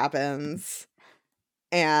that happens.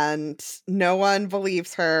 And no one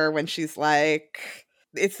believes her when she's like,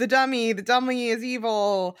 it's the dummy is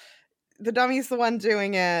evil, the dummy's the one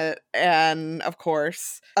doing it. And of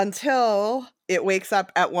course, until it wakes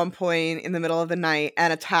up at one point in the middle of the night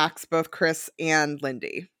and attacks both Chris and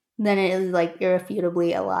Lindy. Then it is like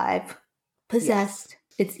irrefutably alive, possessed.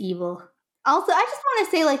 Yes. It's evil. Also, I just want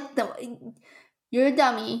to say, like, you're a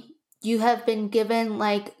dummy. You have been given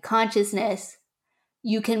like consciousness.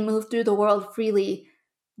 You can move through the world freely.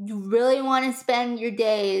 You really want to spend your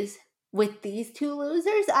days with these two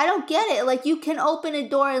losers? I don't get it. Like, you can open a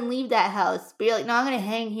door and leave that house, but you're like, no, I'm going to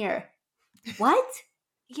hang here. What?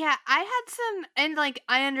 Yeah, I had some, and like,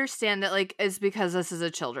 I understand that like, it's because this is a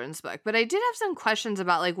children's book, but I did have some questions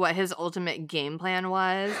about like what his ultimate game plan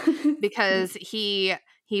was, because he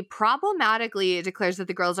problematically declares that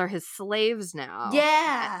the girls are his slaves now.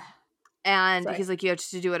 Yeah. And he's like, you have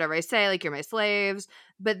to do whatever I say, like, you're my slaves.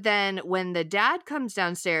 But then when the dad comes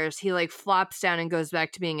downstairs, he like flops down and goes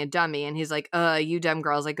back to being a dummy. And he's like, you dumb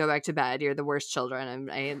girls, like, go back to bed. You're the worst children.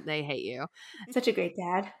 They hate you. Such a great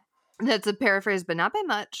dad. That's a paraphrase, but not by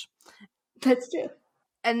much. That's true.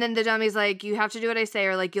 And then the dummy's like, you have to do what I say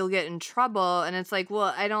or like you'll get in trouble. And it's like,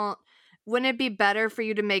 well, wouldn't it be better for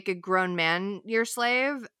you to make a grown man your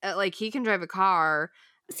slave? Like, he can drive a car.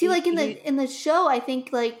 See, like in the show, I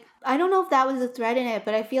think like, I don't know if that was a thread in it,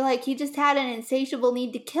 but I feel like he just had an insatiable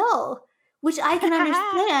need to kill, which I can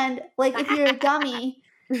understand. Like, if you're a dummy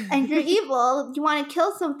and you're evil, you want to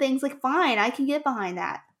kill some things, like, fine, I can get behind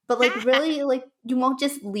that. But, like, really, like, you won't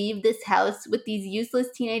just leave this house with these useless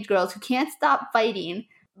teenage girls who can't stop fighting.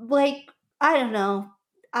 Like, I don't know.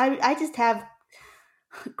 I just have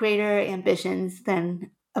greater ambitions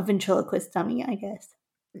than a ventriloquist dummy, I guess.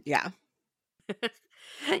 Yeah.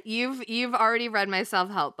 You've already read my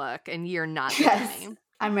self-help book, and you're not yes,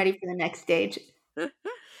 I'm ready for the next stage.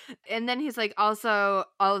 And then he's like, also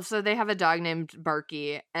they have a dog named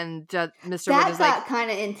Barky, and Mr. Wood is like, that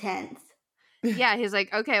kind of intense. Yeah, he's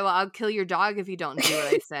like, okay, well, I'll kill your dog if you don't do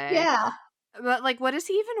what I say. Yeah, but like, what does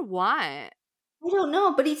he even want? I don't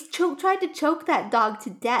know, but he's tried to choke that dog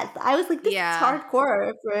to death. I was like, this is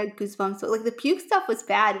hardcore for a Goosebumps. So, like, the puke stuff was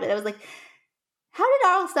bad, but I was like, how did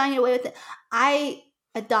R.L. Stine get away with it?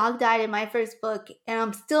 A dog died in my first book, and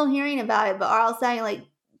I'm still hearing about it, but R.L. Stine, like,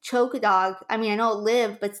 choke a dog. I mean, I know it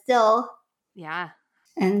lived, but still. Yeah.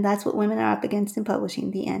 And that's what women are up against in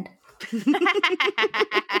publishing, the end.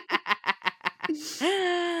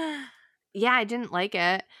 Yeah, I didn't like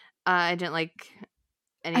it. I didn't like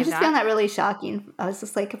any of that. I just found that really shocking. I was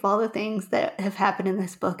just like, of all the things that have happened in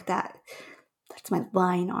this book, that's my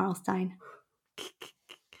line, R.L. Stine.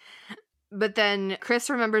 But then Chris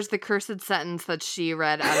remembers the cursed sentence that she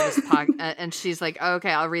read out of his pocket, and she's like, oh,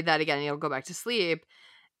 okay, I'll read that again, and you'll go back to sleep.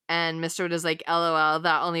 And Mr. Wood is like, LOL,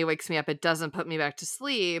 that only wakes me up. It doesn't put me back to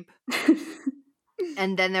sleep.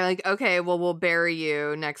 And then they're like, okay, well, we'll bury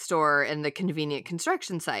you next door in the convenient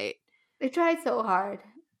construction site. They tried so hard.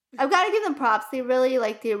 I've got to give them props. They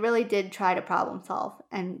really did try to problem solve.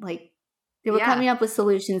 And, like, they were coming up with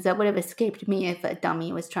solutions that would have escaped me if a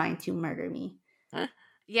dummy was trying to murder me.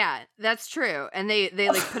 Yeah, that's true. And they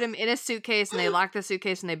like put him in a suitcase, and they lock the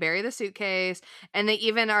suitcase, and they bury the suitcase, and they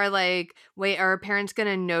even are like, wait, are our parents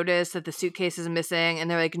gonna notice that the suitcase is missing? And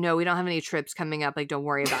they're like, no, we don't have any trips coming up, like, don't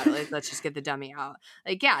worry about it, like, let's just get the dummy out.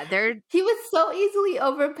 Like, yeah, he was so easily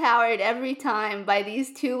overpowered every time by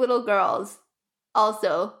these two little girls.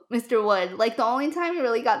 Also, Mr. Wood, like, the only time he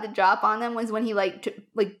really got the drop on them was when he like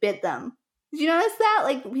bit them. Did you notice that?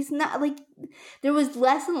 Like, he's not, like, there was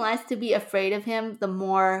less and less to be afraid of him the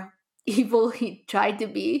more evil he tried to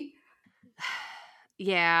be.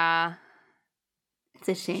 Yeah. It's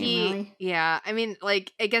a shame, really. Yeah. I mean,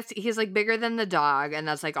 like, I guess he's, like, bigger than the dog, and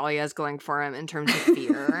that's, like, all he has going for him in terms of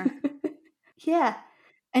fear. Yeah.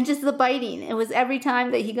 And just the biting. It was every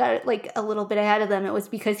time that he got, like, a little bit ahead of them, it was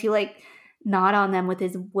because he, like, gnawed on them with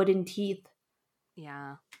his wooden teeth.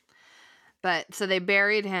 Yeah. But so they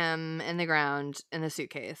buried him in the ground in the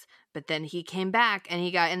suitcase. But then he came back and he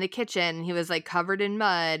got in the kitchen and he was like covered in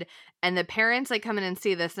mud. And the parents like come in and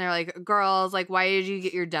see this and they're like, girls, like, why did you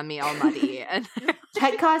get your dummy all muddy? And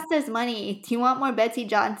That cost us money. Do you want more Betsy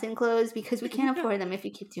Johnson clothes? Because we can't afford them if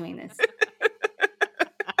you keep doing this.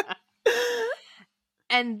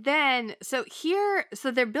 And then, so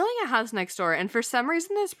they're building a house next door. And for some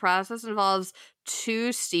reason, this process involves 2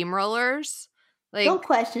 steamrollers. Like, don't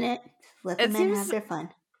question it. Let the men have their fun.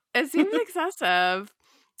 It seems excessive.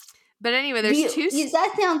 But anyway, there's 2...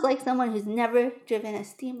 that sounds like someone who's never driven a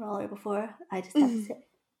steamroller before. I just have to say.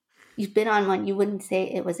 You've been on one. You wouldn't say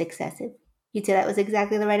it was excessive. You'd say that was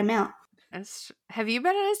exactly the right amount. Have you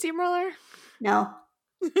been on a steamroller? No.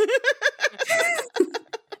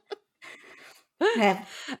 I have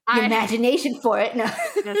the imagination for it. No.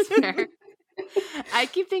 That's fair. I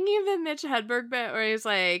keep thinking of the Mitch Hedberg bit where he's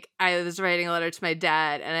like, I was writing a letter to my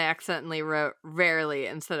dad and I accidentally wrote rarely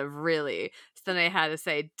instead of really. So then I had to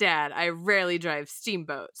say, Dad, I rarely drive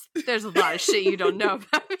steamboats. There's a lot of shit you don't know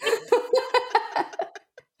about me.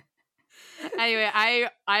 Anyway,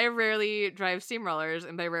 I rarely drive steamrollers,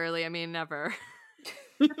 and by rarely I mean never.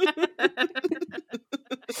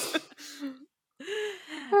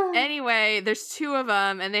 Anyway, there's 2 of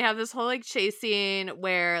them, and they have this whole like chase scene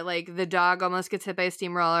where like the dog almost gets hit by a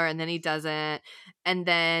steamroller and then he doesn't, and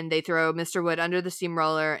then they throw Mr. Wood under the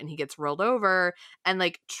steamroller and he gets rolled over and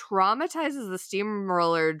like traumatizes the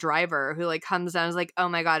steamroller driver, who like comes down and is like, oh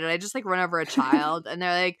my god, did I just like run over a child? And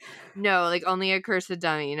they're like, no, like only a cursed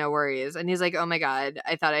dummy, no worries. And he's like, oh my god,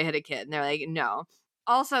 I thought I hit a kid. And they're like, no.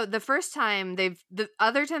 Also, the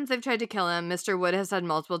other times they've tried to kill him, Mr. Wood has said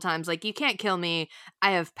multiple times, like, you can't kill me,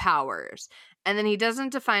 I have powers. And then he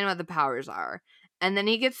doesn't define what the powers are. And then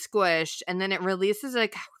he gets squished, and then it releases a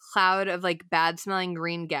cloud of, like, bad-smelling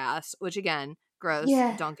green gas, which, again, gross,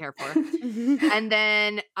 don't care for. and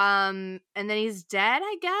then he's dead,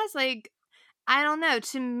 I guess? Like, I don't know.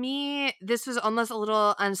 To me, this was almost a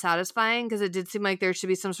little unsatisfying, because it did seem like there should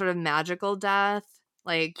be some sort of magical death.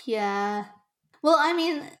 Like, yeah. Well, I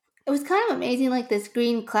mean, it was kind of amazing, like, this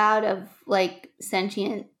green cloud of, like,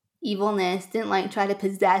 sentient evilness didn't, like, try to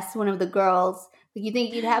possess one of the girls. Like, you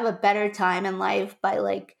think you'd have a better time in life by,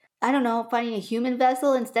 like, I don't know, finding a human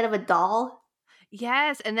vessel instead of a doll?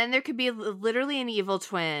 Yes, and then there could be literally an evil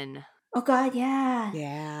twin. Oh, God, yeah.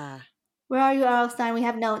 Yeah. Where are you, R.L. Stine? We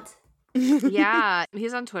have notes. Yeah,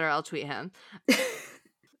 he's on Twitter. I'll tweet him.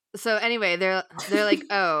 So anyway, they're like,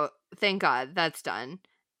 oh, thank God, that's done.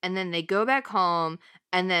 And then they go back home,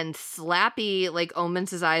 and then Slappy like opens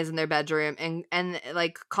his eyes in their bedroom and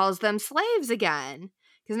like calls them slaves again,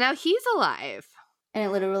 because now he's alive. And it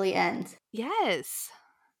literally ends. Yes.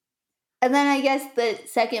 And then I guess the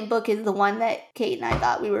second book is the one that Kate and I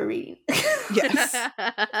thought we were reading. Yes.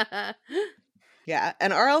 Yeah,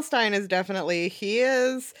 and R.L. Stine is definitely,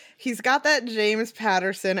 he's got that James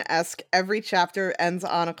Patterson-esque, every chapter ends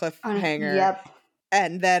on a cliffhanger. Yep.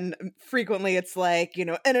 And then frequently it's like, you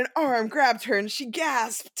know, and an arm grabbed her and she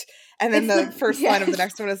gasped. And then the first line of the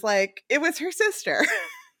next one is like, it was her sister.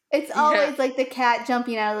 It's always like the cat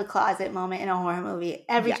jumping out of the closet moment in a horror movie.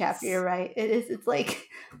 Every chapter, you're right. It is. It's like,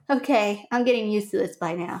 okay, I'm getting used to this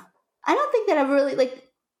by now. I don't think that I've really, like,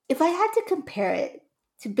 if I had to compare it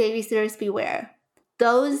to Babysitters Beware,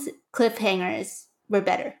 those cliffhangers were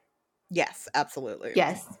better. Yes, absolutely.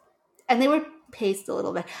 Yes. And they were paced a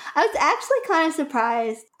little bit. I was actually kind of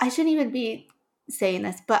surprised. I shouldn't even be saying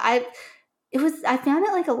this, but I found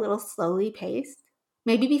it like a little slowly paced.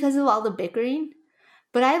 Maybe because of all the bickering.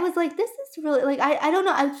 But I was like, this is really, like, I don't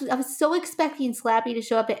know. I was so expecting Slappy to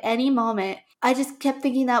show up at any moment. I just kept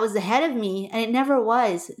thinking that was ahead of me, and it never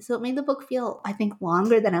was. So it made the book feel, I think,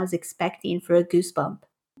 longer than I was expecting for a goosebump.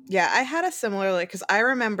 Yeah, I had a similar, like, because I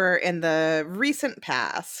remember in the recent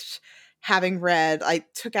past having read, I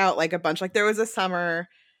took out like a bunch, like there was a summer,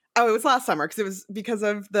 it was last summer, because it was because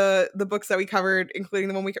of the books that we covered, including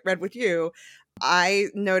the one we read with you. I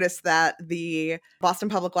noticed that the Boston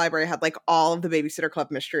Public Library had like all of the Babysitter Club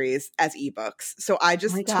mysteries as ebooks. So I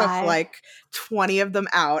just took like 20 of them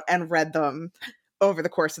out and read them over the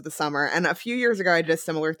course of the summer. And a few years ago, I did a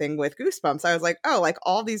similar thing with Goosebumps. I was like, oh, like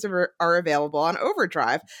all these are available on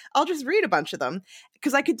Overdrive. I'll just read a bunch of them,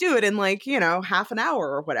 because I could do it in like, you know, half an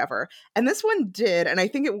hour or whatever. And this one did. And I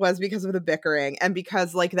think it was because of the bickering and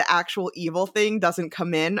because like the actual evil thing doesn't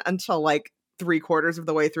come in until like 3/4 of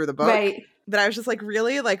the way through the book. Right. That I was just like,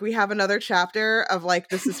 really? Like we have another chapter of like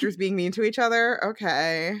the sisters being mean to each other?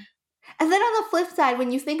 Okay. And then on the flip side,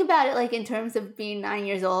 when you think about it, like in terms of being 9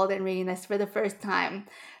 years old and reading this for the first time,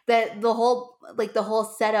 that the whole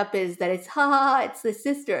setup is that it's it's the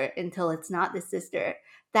sister until it's not the sister.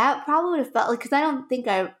 That probably would have felt like, because I think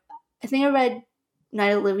I read Night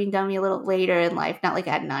of the Living Dummy a little later in life, not like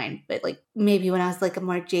at 9, but like maybe when I was like a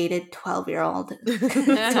more jaded 12-year-old,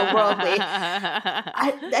 so worldly.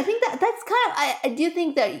 I think that's kind of, I do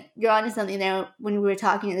think that you're onto something there when we were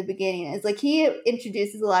talking at the beginning. It's like he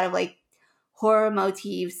introduces a lot of like horror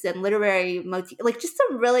motifs and literary motifs, like just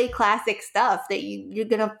some really classic stuff that you're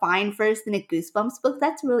gonna find first in a Goosebumps book.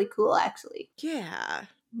 That's really cool, actually.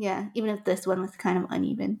 Yeah, even if this one was kind of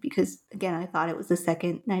uneven, because again, I thought it was the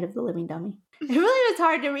second Night of the Living Dummy. It really was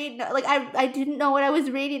hard to read. Like I didn't know what I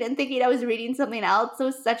was reading and thinking I was reading something else. So it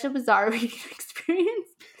was such a bizarre reading experience.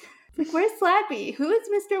 Like, where's Slappy? Who is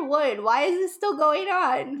Mr. Wood? Why is this still going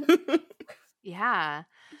on? Yeah.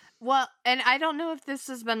 Well, and I don't know if this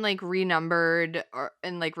has been like renumbered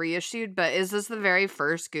and like reissued, but is this the very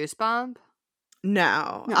first Goosebump?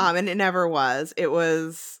 No. And it never was.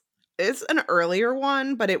 It's an earlier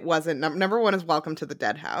one, but it wasn't. Number 1 is Welcome to the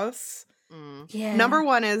Dead House. Yeah. Number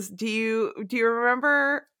 1 is, do you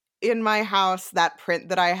remember in my house that print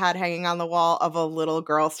that I had hanging on the wall of a little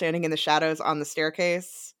girl standing in the shadows on the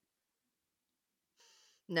staircase?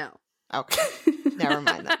 No. Okay. Never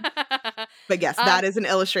mind that. But yes, that is an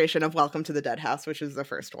illustration of Welcome to the Dead House, which is the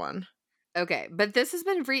first one. Okay, but this has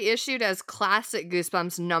been reissued as Classic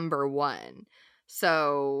Goosebumps number 1.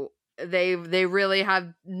 So they really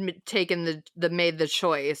have taken made the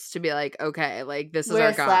choice to be like, okay, like this is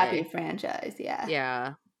our guy. Slappy franchise, yeah.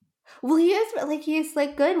 Yeah. Well, he's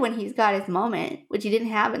like good when he's got his moment, which he didn't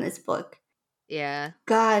have in this book. Yeah.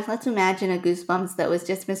 God, let's imagine a Goosebumps that was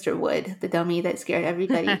just Mr. Wood, the dummy that scared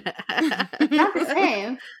everybody. Not the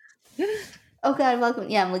same. Oh God, welcome.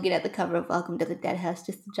 Yeah, I'm looking at the cover of Welcome to the Dead House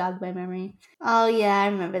just to jog my memory. Oh yeah, I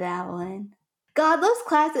remember that one. God, those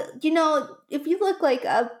classics, if you look like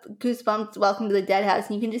up Goosebumps, Welcome to the Dead House,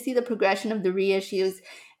 and you can just see the progression of the reissues,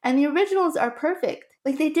 and the originals are perfect.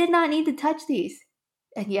 Like, they did not need to touch these.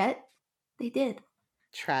 And yet, they did.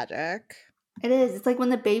 Tragic. It is. It's like when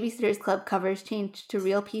the Babysitters Club covers changed to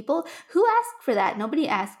real people. Who asked for that? Nobody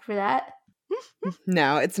asked for that.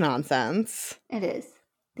 No, it's nonsense. It is.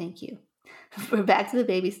 Thank you. We're back to the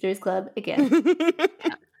Babysitters Club again.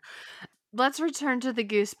 Let's return to the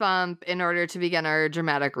Goosebump in order to begin our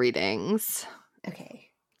dramatic readings.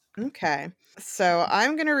 Okay. So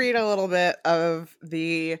I'm going to read a little bit of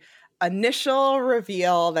the initial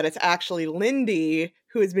reveal that it's actually Lindy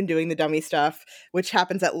who has been doing the dummy stuff, which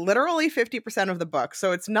happens at literally 50% of the book.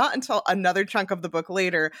 So it's not until another chunk of the book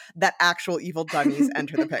later that actual evil dummies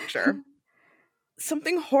enter the picture.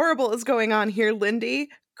 Something horrible is going on here, Lindy,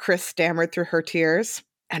 Chris stammered through her tears.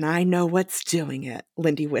 And I know what's doing it,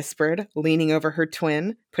 Lindy whispered, leaning over her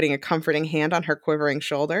twin, putting a comforting hand on her quivering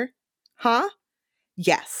shoulder. Huh?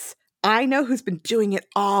 Yes, I know who's been doing it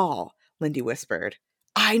all, Lindy whispered.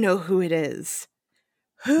 I know who it is.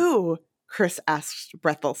 Who? Chris asked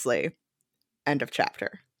breathlessly. End of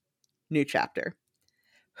chapter. New chapter.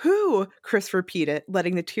 Who? Chris repeated,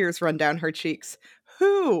 letting the tears run down her cheeks.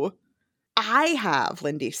 Who? I have,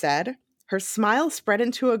 Lindy said. Her smile spread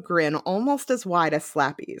into a grin almost as wide as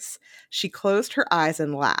Slappy's. She closed her eyes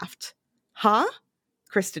and laughed. Huh?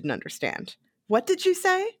 Chris didn't understand. What did you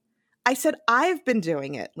say? I said I've been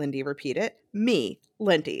doing it, Lindy repeated. Me,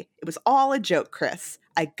 Lindy. It was all a joke, Chris.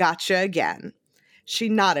 I gotcha again. She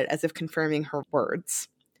nodded as if confirming her words.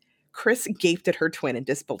 Chris gaped at her twin in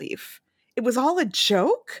disbelief. It was all a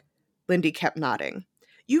joke? Lindy kept nodding.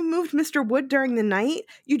 You moved Mr. Wood during the night?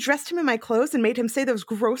 You dressed him in my clothes and made him say those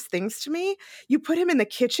gross things to me? You put him in the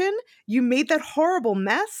kitchen? You made that horrible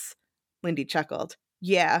mess? Lindy chuckled.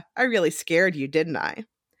 Yeah, I really scared you, didn't I?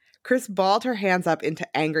 Chris balled her hands up into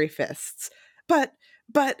angry fists. But,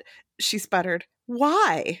 she sputtered,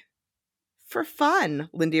 why? For fun,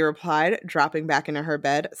 Lindy replied, dropping back into her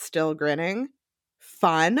bed, still grinning.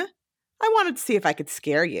 Fun? I wanted to see if I could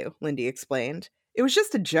scare you, Lindy explained. It was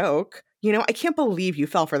just a joke. I can't believe you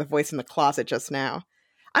fell for the voice in the closet just now.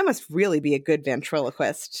 I must really be a good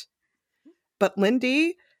ventriloquist. But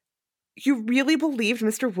Lindy, you really believed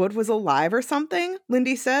Mr. Wood was alive or something?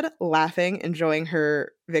 Lindy said, laughing, enjoying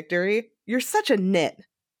her victory. You're such a nit.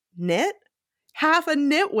 Nit? Half a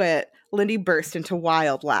nitwit. Lindy burst into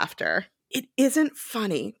wild laughter. It isn't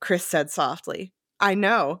funny, Chris said softly. I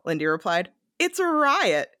know, Lindy replied. It's a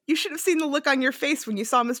riot. You should have seen the look on your face when you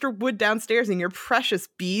saw Mr. Wood downstairs in your precious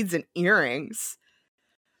beads and earrings.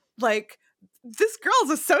 Like, this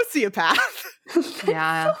girl's a sociopath.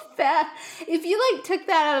 Yeah. So bad. If you took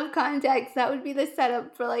that out of context, that would be the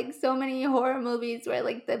setup for so many horror movies where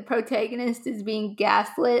the protagonist is being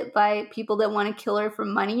gaslit by people that want to kill her for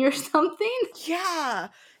money or something. Yeah.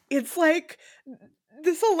 it's like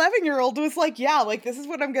this 11-year-old was like, yeah, like this is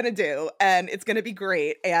what I'm gonna do, and it's gonna be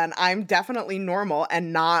great, and I'm definitely normal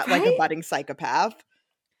and not like a Right? budding psychopath.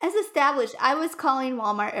 As established, I was calling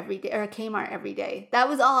Walmart every day or Kmart every day. That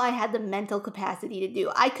was all I had the mental capacity to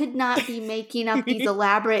do. I could not be making up these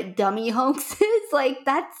elaborate dummy hoaxes. Like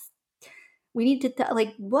we need to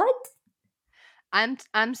like what?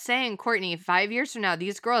 I'm saying, Courtney, 5 years from now,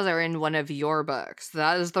 these girls are in one of your books.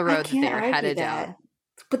 That is the I road that can't they are argue headed that. down.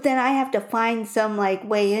 But then I have to find some like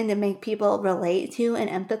way in to make people relate to and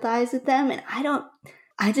empathize with them. And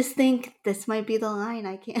I just think this might be the line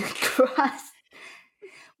I can't cross.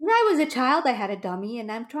 When I was a child, I had a dummy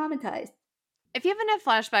and I'm traumatized. If you have enough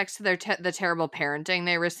flashbacks to the terrible parenting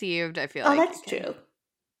they received, I feel Oh, like that's true.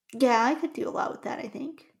 Yeah, I could do a lot with that, I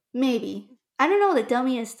think. Maybe. I don't know. The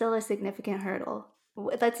dummy is still a significant hurdle.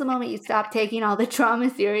 That's the moment you stop taking all the trauma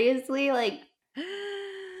seriously. Like,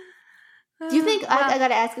 do you think I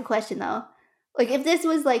gotta ask a question though? Like, if this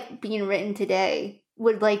was like being written today,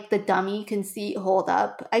 would like the dummy conceit hold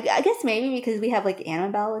up? I guess maybe because we have like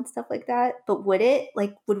Annabelle and stuff like that. But would it?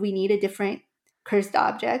 Like, would we need a different cursed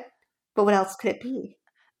object? But what else could it be?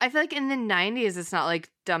 I feel like in the 90s, it's not like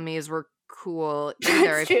dummies were cool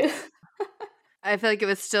either. That's true. I feel like it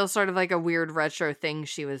was still sort of like a weird retro thing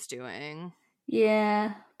she was doing.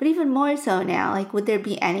 Yeah, but even more so now. Like, would there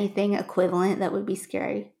be anything equivalent that would be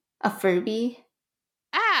scary? A Furby?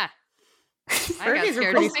 Ah! Furbies are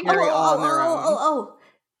scared pretty to think scary oh, on their own. oh.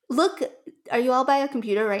 Look, are you all by a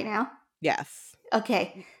computer right now? Yes.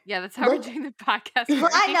 Okay. Yeah, that's how we're doing the podcast. Well,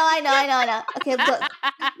 I know. Okay, look.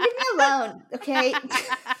 Leave me alone, okay?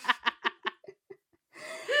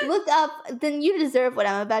 Look up. Then you deserve what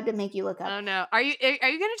I'm about to make you look up. Oh no. Are you going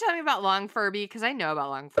to tell me about Long Furby? Because I know about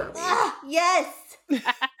Long Furby. Yes.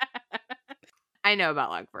 I know about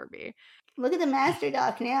Long Furby. Look at the master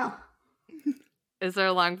doc now. Is there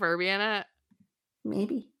a Long Furby in it?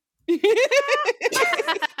 Maybe. I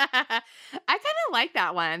kind of like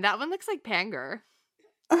that one. That one looks like Panger,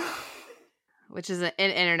 which is an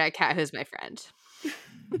internet cat who's my friend.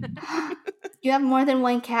 You have more than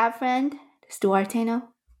one cat friend? Does Duarte know?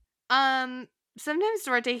 Sometimes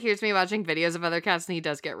Duarte hears me watching videos of other cats and he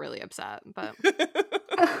does get really upset, but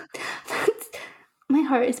my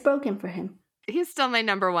heart is broken for him. He's still my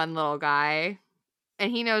number one little guy, and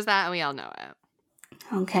he knows that, and we all know it.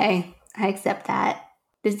 Okay, I accept that.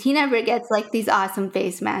 He never gets like these awesome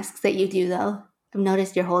face masks that you do, though. I've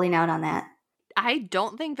noticed you're holding out on that. I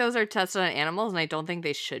don't think those are tested on animals, and I don't think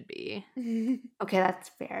they should be. Okay, that's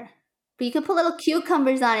fair. But you could put little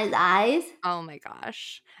cucumbers on his eyes. Oh my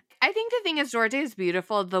gosh. I think the thing is, Duarte is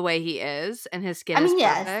beautiful the way he is, and his skin is perfect.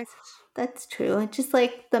 Yes, that's true. It's just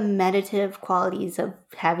like the meditative qualities of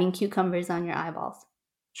having cucumbers on your eyeballs.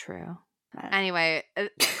 True. Anyway,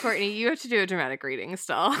 Courtney, you have to do a dramatic reading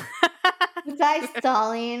still. Was I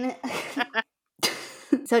stalling?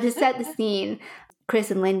 So to set the scene,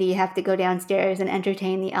 Chris and Lindy have to go downstairs and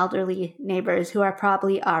entertain the elderly neighbors who are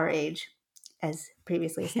probably our age, as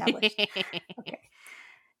previously established. Okay.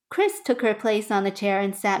 Chris took her place on the chair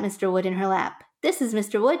and sat Mr. Wood in her lap. "This is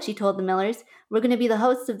Mr. Wood," she told the Millers. "We're going to be the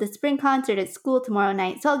hosts of the spring concert at school tomorrow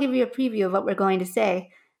night, so I'll give you a preview of what we're going to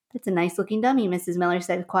say." "That's a nice-looking dummy," Mrs. Miller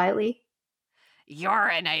said quietly. "You're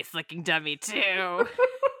a nice-looking dummy, too,"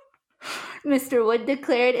 Mr. Wood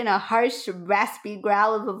declared in a harsh, raspy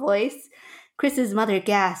growl of a voice. Chris's mother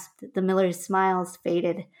gasped. The Miller's smiles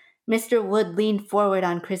faded. Mr. Wood leaned forward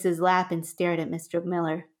on Chris's lap and stared at Mr.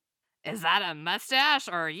 Miller. "Is that a mustache,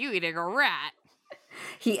 or are you eating a rat?"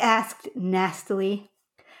 he asked nastily.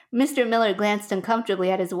 Mr. Miller glanced uncomfortably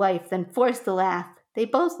at his wife, then forced a laugh. They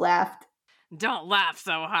both laughed. "Don't laugh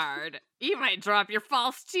so hard. You might drop your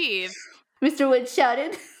false teeth." Mr. Wood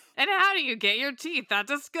shouted. "And how do you get your teeth that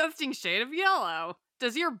disgusting shade of yellow?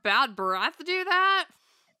 Does your bad breath do that?"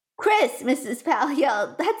 "Chris," Mrs. Powell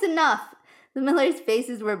yelled, "that's enough." The Millers'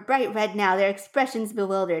 faces were bright red now, their expressions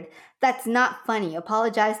bewildered. "That's not funny.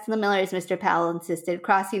 Apologize to the Millers," Mr. Powell insisted,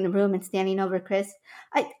 crossing the room and standing over Chris.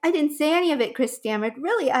 I didn't say any of it," Chris stammered.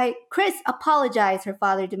 "Really, Chris, apologize," her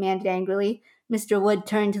father demanded angrily. Mr. Wood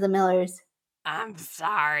turned to the Millers. "I'm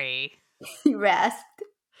sorry," he rasped.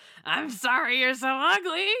 "I'm sorry you're so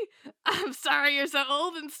ugly. I'm sorry you're so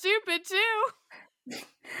old and stupid, too."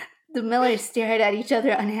 The Millers stared at each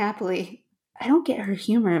other unhappily. "I don't get her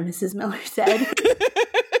humor," Mrs. Miller said.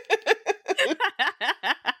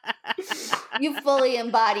 You fully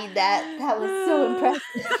embodied that. That was so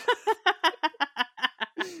impressive.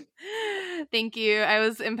 Thank you. I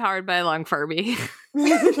was empowered by Long Furby.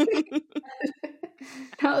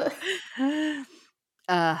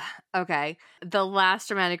 Okay. The last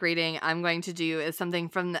dramatic reading I'm going to do is something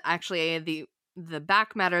from the the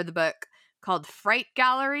back matter of the book called Fright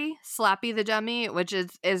Gallery, Slappy the Dummy, which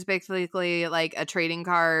is basically like a trading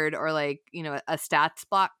card or like, you know, a stats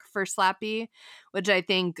block for Slappy, which I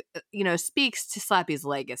think, you know, speaks to Slappy's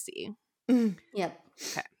legacy. Yep.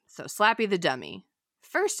 Okay, so Slappy the Dummy.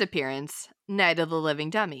 First appearance, Night of the Living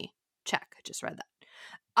Dummy. Check, I just read that.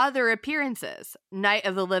 Other appearances, Night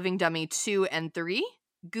of the Living Dummy 2 and 3,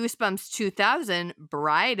 Goosebumps 2000,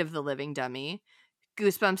 Bride of the Living Dummy,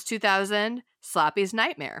 Goosebumps 2000, Slappy's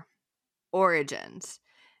Nightmare. Origins.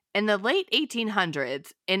 In the late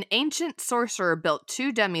 1800s, an ancient sorcerer built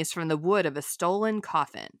 2 dummies from the wood of a stolen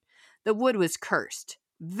coffin. The wood was cursed.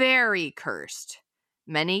 Very cursed.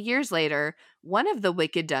 Many years later, one of the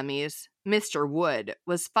wicked dummies, Mr. Wood,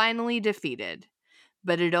 was finally defeated.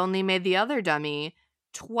 But it only made the other dummy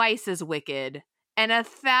twice as wicked and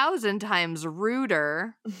 1,000 times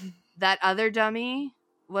ruder. That other dummy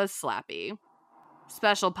was Slappy.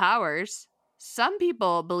 Special powers. Some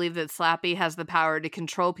people believe that Slappy has the power to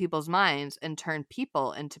control people's minds and turn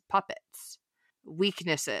people into puppets.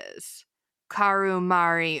 Weaknesses. Karu,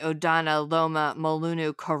 Mari, Odana, Loma,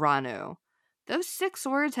 Molunu, Koranu. Those 6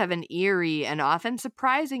 words have an eerie and often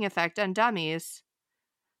surprising effect on dummies.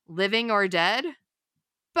 Living or dead?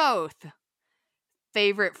 Both.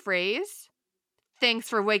 Favorite phrase? Thanks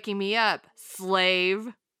for waking me up,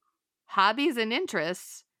 slave. Hobbies and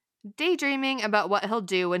interests? Daydreaming about what he'll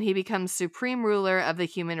do when he becomes supreme ruler of the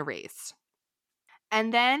human race.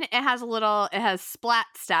 And then it has splat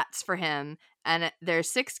stats for him. And there's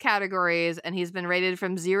 6 categories, and he's been rated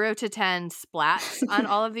from 0 to 10 splats on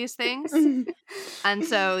all of these things. And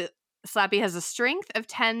so Slappy has a strength of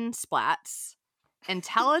 10 splats,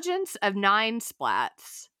 intelligence of 9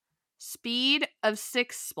 splats, speed of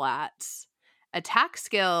 6 splats, attack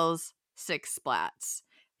skills 6 splats,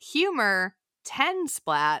 humor 10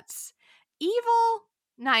 splats, evil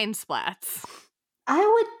 9 splats.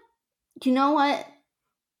 You know what?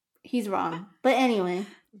 He's wrong. But anyway.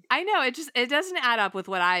 I know, it doesn't add up with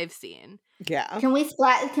what I've seen. Yeah. Can we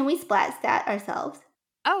splat stat ourselves?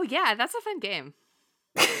 Oh yeah, that's a fun game.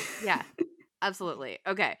 Yeah, absolutely.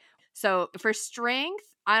 Okay, so for strength,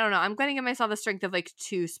 I don't know. I'm going to give myself a strength of like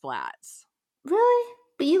 2 splats. Really?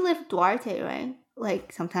 But you lift Duarte, right?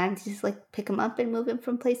 Like sometimes you just like pick him up and move him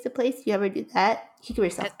from place to place. You ever do that? You give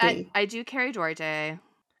yourself 3. I do carry Duarte. All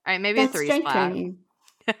right, maybe That's a 3 strength splat. training.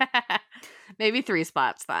 Maybe 3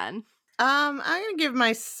 splats then. I'm gonna give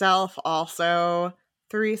myself also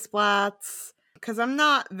 3 splats because I'm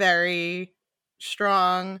not very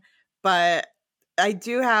strong, but I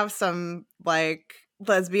do have some like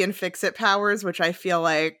lesbian fix-it powers, which I feel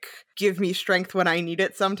like give me strength when I need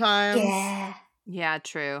it sometimes. Yeah,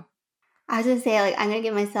 true. I was gonna say like I'm gonna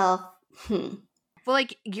give myself. Well,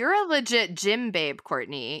 like you're a legit gym babe,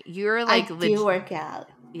 Courtney. You're like I do work out.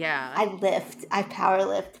 Yeah. I power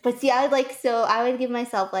lift. But see, I would give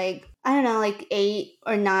myself like, I don't know, like 8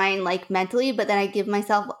 or 9 like mentally, but then I give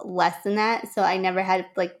myself less than that. So I never had to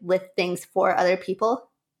like lift things for other people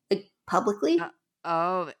like publicly.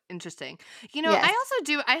 Oh, interesting. You know, Yes.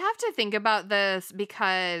 I have to think about this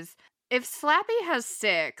because if Slappy has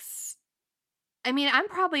 6, I mean, I'm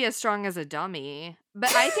probably as strong as a dummy,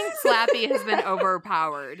 but I think Slappy has been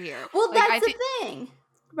overpowered here. Well, Like, that's the thing,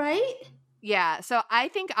 right? Yeah, so I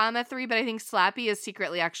think I'm a 3, but I think Slappy is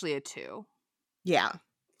secretly actually a 2. Yeah.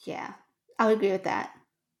 Yeah, I would agree with that.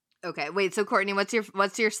 Okay, wait. So Courtney, what's your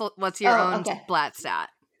own splat stat?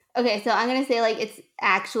 Okay, so I'm gonna say like it's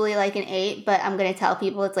actually like an 8, but I'm gonna tell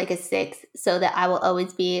people it's like a 6, so that I will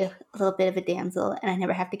always be a little bit of a damsel, and I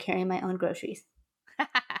never have to carry my own groceries.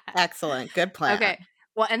 Excellent. Good plan. Okay.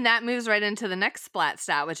 Well, and that moves right into the next splat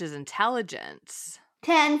stat, which is intelligence.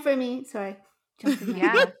 10 for me. Sorry.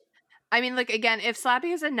 Yeah. I mean, look, again, if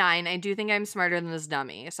Slappy is a 9, I do think I'm smarter than this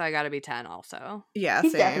dummy, so I gotta be 10 also. Yeah,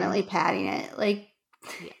 He's same. definitely padding it. Like,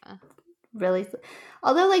 yeah. Really.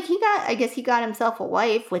 Although, like, I guess he got himself a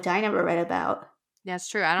wife, which I never read about. Yeah, it's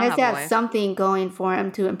true. I don't he have has a to wife. have something going for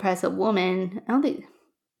him to impress a woman. I don't think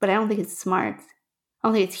it's smart. I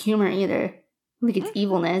don't think it's humor either. I don't think it's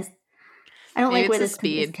evilness. I don't Maybe like where it's this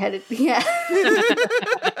speed. is headed. Yeah.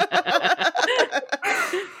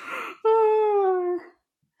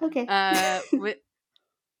 Okay.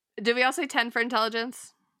 Did we all say 10 for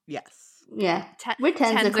intelligence? Yes. Yeah. We're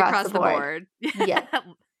 10s across the board. Yeah.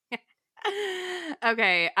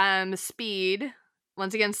 Okay. Speed.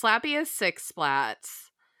 Once again, Slappy has 6 splats.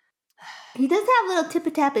 He does have little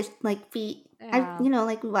tip-a-tappish like feet. Yeah.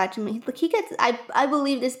 Like we watch him. Like he gets. I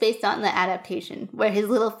believe this based on the adaptation, where his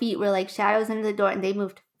little feet were like shadows under the door, and they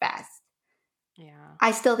moved fast. Yeah.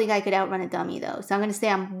 I still think I could outrun a dummy though, so I'm going to say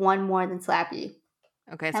I'm 1 more than Slappy.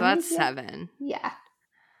 Okay, so that's 7. Yeah.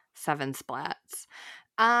 7 splats.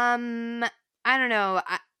 I don't know.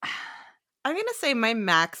 I'm going to say my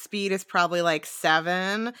max speed is probably like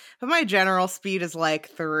 7, but my general speed is like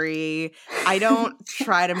 3. I don't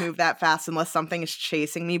try to move that fast unless something is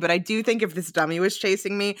chasing me, but I do think if this dummy was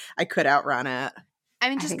chasing me, I could outrun it. I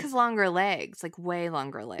mean, just because longer legs, like way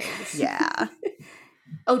longer legs. Yeah.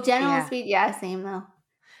 General speed? Yeah, same though.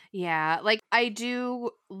 Yeah, like I do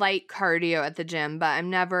like cardio at the gym, but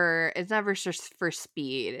it's never just for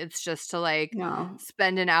speed. It's just to like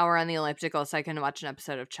spend an hour on the elliptical so I can watch an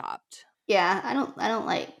episode of Chopped. Yeah, I don't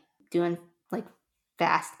like doing like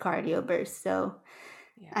fast cardio bursts. So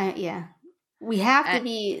we have to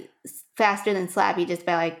be faster than Slappy just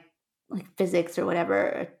by like physics or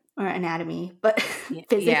whatever or anatomy, but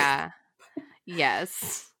physics. Yeah.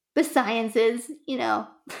 Yes. The sciences,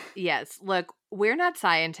 Yes. Look, we're not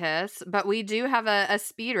scientists, but we do have a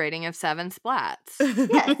speed rating of 7 splats.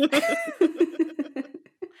 Yes.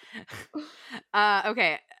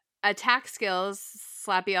 Okay. Attack skills.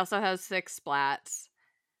 Slappy also has 6 splats.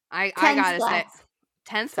 I gotta say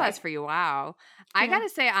 10 splats for you. Wow. I gotta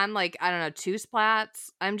say I'm like, I don't know, 2 splats.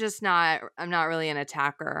 I'm not really an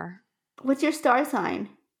attacker. What's your star sign?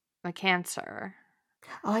 A Cancer.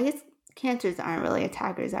 Oh, I guess Cancers aren't really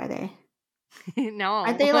attackers, are they? No.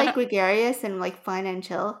 Aren't they like gregarious and like fun and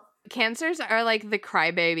chill? Cancers are like the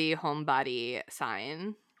crybaby homebody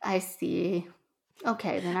sign. I see.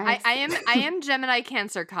 Okay, then I am Gemini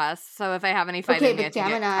Cancer cusp, so if I have any fighting, I think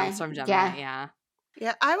it comes from Gemini.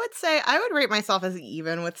 Yeah, I would say I would rate myself as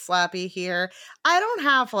even with Slappy here. I don't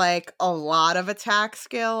have like a lot of attack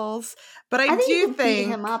skills, but I do you can think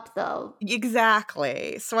beat him up though.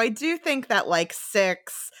 Exactly. So I do think that like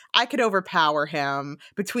 6, I could overpower him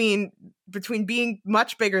between being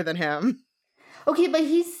much bigger than him. Okay, but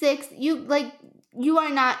he's 6. You are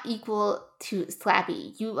not equal to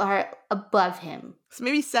Slappy. You are above him. So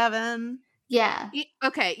maybe 7. Yeah.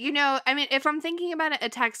 Okay, I mean, if I'm thinking about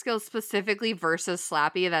attack skills specifically versus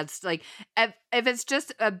Slappy, that's like, if it's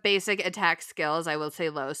just a basic attack skills, I will say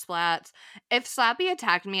low splats. If Slappy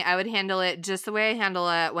attacked me, I would handle it just the way I handle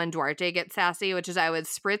it when Duarte gets sassy, which is I would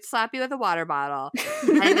spritz Slappy with a water bottle,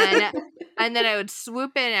 and then I would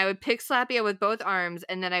swoop in, I would pick Slappy up with both arms,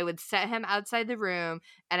 and then I would set him outside the room,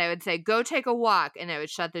 and I would say, go take a walk, and I would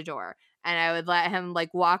shut the door. And I would let him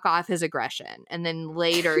like walk off his aggression. And then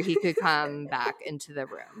later he could come back into the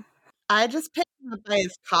room. I just pick him up by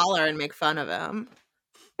his collar and make fun of him.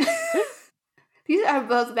 These are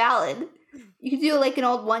both valid. You could do like an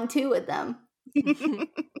old 1-2 with them.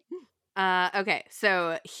 Okay,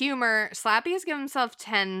 so humor. Slappy has given himself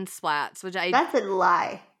 10 splats, which That's a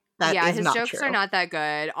lie. His jokes are not that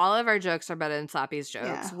good. All of our jokes are better than Slappy's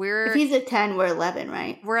jokes. Yeah. If he's a 10, we're 11,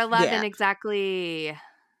 right? We're 11, exactly.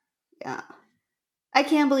 Yeah. I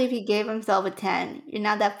can't believe he gave himself a 10. You're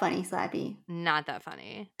not that funny, Slappy. Not that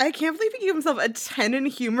funny. I can't believe he gave himself a 10 in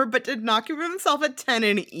humor, but did not give himself a 10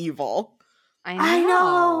 in evil. I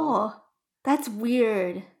know. That's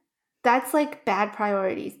weird. That's like bad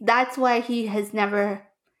priorities. That's why he has never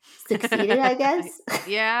succeeded, I guess.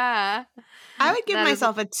 Yeah. I would give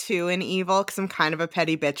myself a 2 in evil because I'm kind of a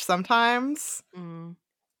petty bitch sometimes.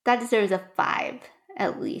 That deserves a 5,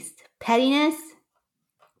 at least. Pettiness?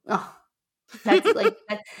 Oh, that's like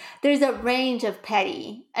there's a range of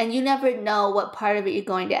petty, and you never know what part of it you're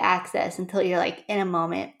going to access until you're like in a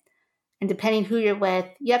moment. And depending who you're with,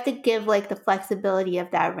 you have to give like the flexibility of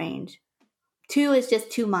that range. 2 is just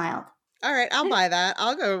too mild. All right, I'll buy that.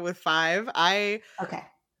 I'll go with 5. I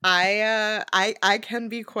can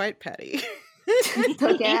be quite petty.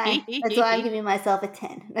 So can I. That's why I'm giving myself a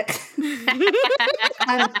 10.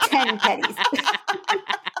 I'm 10 petties.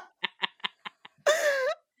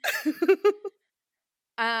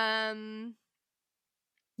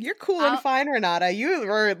 You're cool and fine, Renata. You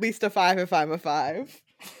were at least a 5 if I'm a 5.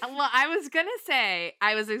 Well, I was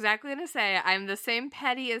exactly gonna say I'm the same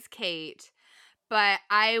petty as Kate, but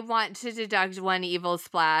I want to deduct 1 evil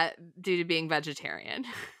splat due to being vegetarian.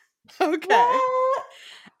 Okay. What?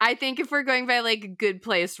 I think if we're going by like good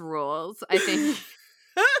place rules, I think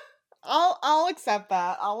I'll accept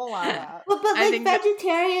that. I'll allow that. But like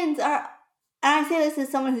vegetarians are, and I say this as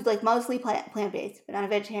someone who's like mostly plant-based, but not a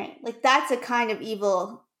vegetarian. Like that's a kind of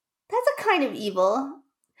evil. That's a kind of evil.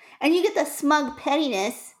 And you get the smug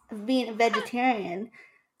pettiness of being a vegetarian.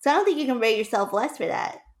 So I don't think you can rate yourself less for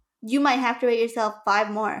that. You might have to rate yourself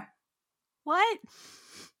 5 more. What?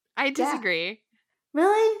 I disagree. Yeah.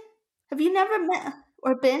 Really? Have you never met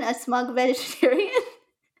or been a smug vegetarian?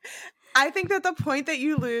 I think that the point that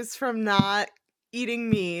you lose from not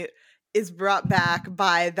eating meat is brought back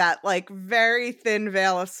by that like very thin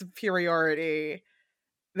veil of superiority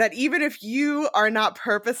that even if you are not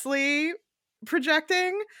purposely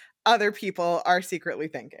projecting, other people are secretly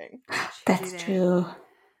thinking. That's true.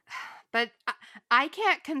 But I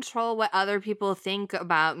can't control what other people think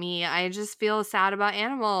about me. I just feel sad about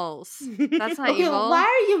animals. That's not Okay, evil. why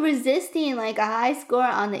are you resisting like a high score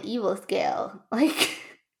on the evil scale? Like,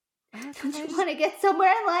 don't you want to get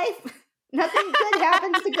somewhere in life? Nothing good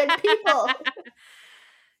happens to good people.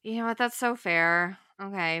 You know what? That's so fair.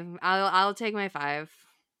 Okay, I'll take my 5.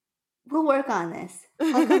 We'll work on this.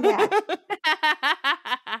 I'll come back.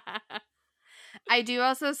 I do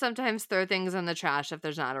also sometimes throw things in the trash if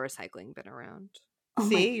there's not a recycling bin around. Oh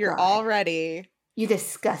See, you're all ready. You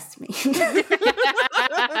disgust me.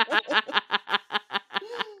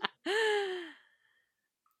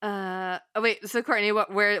 Wait, so Courtney,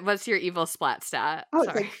 what's your evil splat stat? Oh,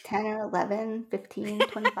 Sorry. it's like 10 or 11, 15,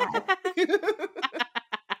 25.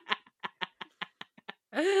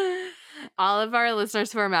 All of our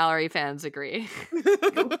listeners who are Mallory fans agree.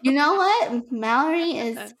 You know what? Mallory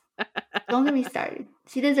is, don't get me started.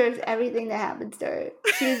 She deserves everything that happens to her.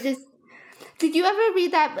 She's just, did you ever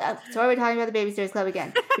read that? Sorry, we're talking about the Babysitters Club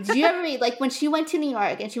again. But did you ever read, like, when she went to New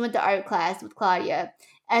York and she went to art class with Claudia,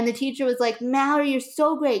 and the teacher was like, Mallory, you're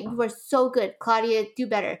so great. You are so good. Claudia, do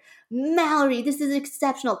better. Mallory, this is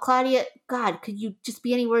exceptional. Claudia, God, could you just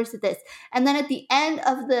be any worse at this? And then at the end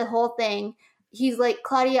of the whole thing, he's like,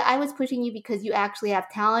 Claudia, I was pushing you because you actually have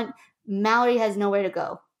talent. Mallory has nowhere to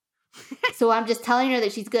go. So I'm just telling her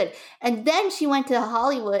that she's good. And then she went to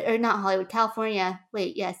Hollywood, or not Hollywood, California.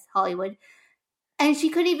 Wait, yes, Hollywood. And she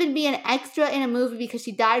couldn't even be an extra in a movie because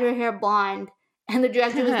she dyed her hair blonde. And the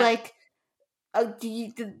director was like,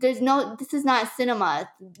 this is not cinema.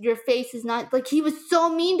 Your face is not, like, he was so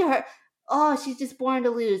mean to her. Oh, she's just born to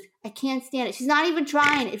lose. I can't stand it. She's not even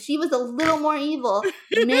trying. If she was a little more evil,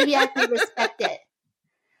 maybe I could respect it.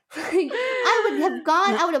 Like,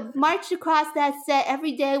 I would have marched across that set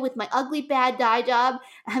every day with my ugly bad dye job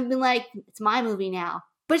and been like, it's my movie now.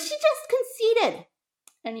 But she just conceded.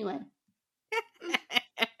 Anyway.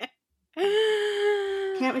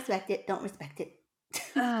 Can't respect it. Don't respect it.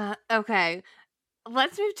 Okay.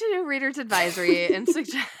 Let's move to Reader's Advisory and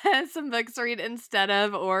suggest some books to read instead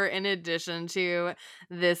of or in addition to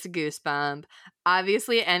this Goosebump.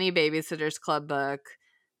 Obviously, any Babysitter's Club book.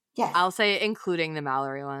 Yes. I'll say including the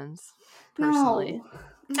Mallory ones, personally.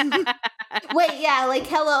 No. Wait, yeah, like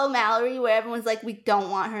Hello Mallory, where everyone's like, we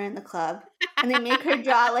don't want her in the club. And they make her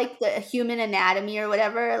draw like the human anatomy or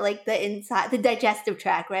whatever, like the inside, the digestive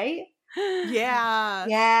tract, right? Yeah.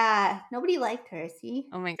 Yeah. Nobody liked her, see?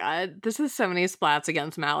 Oh my god. This is so many splats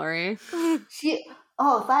against Mallory. If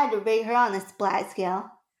I had to rate her on the splat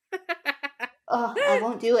scale, I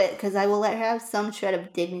won't do it because I will let her have some shred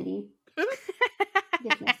of dignity.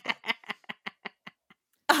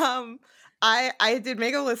 I did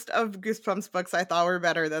make a list of Goosebumps books I thought were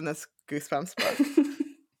better than this Goosebumps book.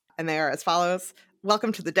 And they are as follows.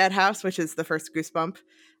 Welcome to the Dead House, which is the first Goosebump.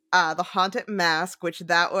 The Haunted Mask, which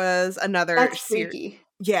that was another That's freaky.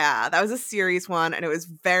 Yeah, that was a series one, and it was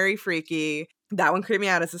very freaky. That one creeped me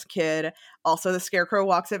out as a kid. Also, The Scarecrow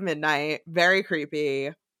Walks at Midnight, very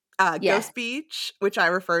creepy. Ghost Beach, which I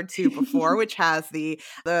referred to before, which has the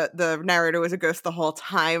narrator was a ghost the whole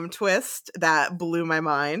time twist that blew my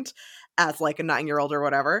mind as like a 9-year-old or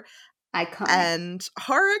whatever. Iconic. And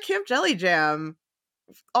Horror Camp Jelly Jam,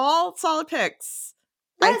 all solid picks.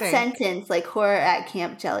 That sentence, like horror at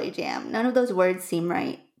Camp Jelly Jam, none of those words seem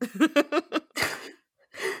right.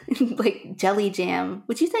 Like Jelly Jam.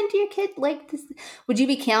 Would you send to your kid like this? Would you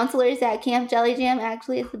be counselors at Camp Jelly Jam?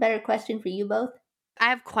 Actually, it's a better question for you both. I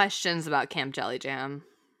have questions about Camp Jelly Jam.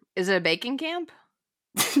 Is it a baking camp?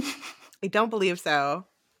 I don't believe so.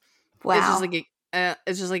 Wow.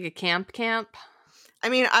 It's just like a camp. I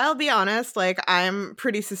mean, I'll be honest, like, I'm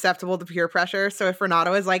pretty susceptible to peer pressure, so if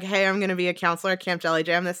Renato is like, hey, I'm going to be a counselor at Camp Jelly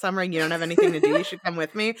Jam this summer and you don't have anything to do, you should come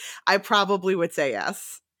with me, I probably would say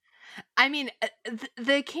yes. I mean,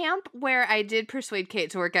 the camp where I did persuade Kate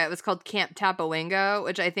to work at was called Camp Tapawingo,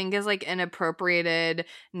 which I think is like an appropriated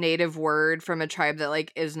native word from a tribe that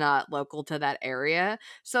like is not local to that area.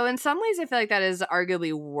 So in some ways, I feel like that is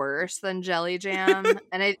arguably worse than Jelly Jam.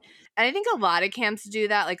 and I think a lot of camps do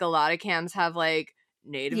that. Like a lot of camps have like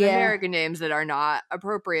Native American names that are not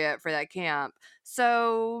appropriate for that camp.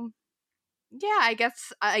 So yeah, I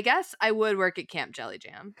guess I would work at Camp Jelly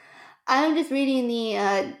Jam. I'm just reading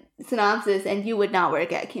the synopsis, and you would not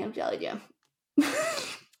work at Camp Jelly Jam.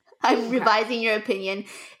 I'm revising your opinion.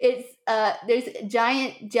 It's there's a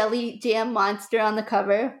giant jelly jam monster on the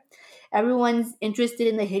cover. Everyone's interested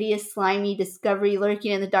in the hideous, slimy discovery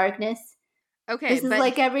lurking in the darkness. Okay, this is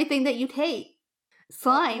like everything that you'd hate.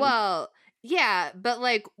 Slime. Well, Yeah, but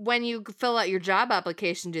like when you fill out your job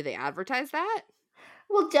application, do they advertise that?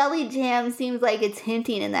 Well, Jelly Jam seems like it's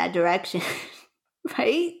hinting in that direction,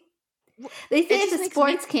 right? They say It it's just a makes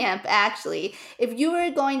sports camp, actually. If you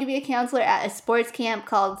were going to be a counselor at a sports camp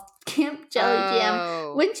called Camp Jelly Jam,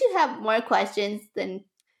 Oh. wouldn't you have more questions than,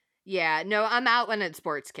 Yeah, no, I'm out when it's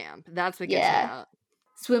sports camp. That's what gets me yeah, out.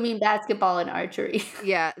 swimming, basketball, and archery?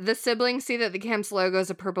 Yeah, the siblings see that the camp's logo is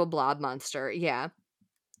a purple blob monster. Yeah.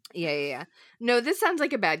 Yeah. No, this sounds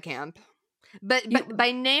like a bad camp. But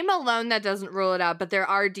by name alone, that doesn't rule it out. But there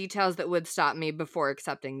are details that would stop me before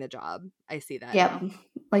accepting the job. I see that Yep, now.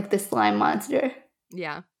 like the slime monster.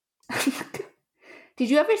 Yeah. Did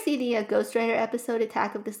you ever see the Ghost Rider episode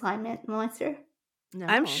Attack of the Slime Monster? No.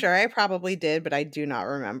 I'm sure I probably did, but I do not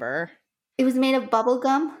remember. It was made of bubble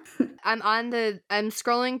gum. I'm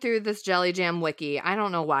scrolling through this Jelly Jam wiki. I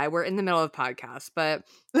don't know why. We're in the middle of podcast, but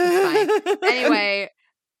it's fine. Anyway,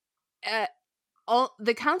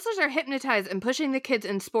 the counselors are hypnotized and pushing the kids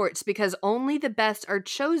in sports because only the best are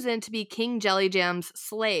chosen to be King Jelly Jam's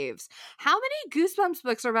slaves. How many Goosebumps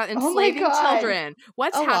books are about enslaving children?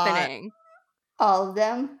 What's happening? All of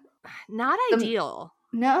them. Not ideal.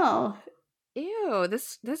 No. Ew,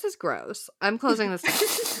 this is gross. I'm closing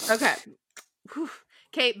this. Okay. Whew.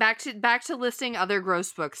 Kate, back to listing other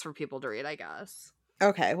gross books for people to read, I guess.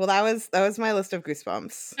 Okay, well that was my list of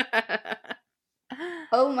Goosebumps.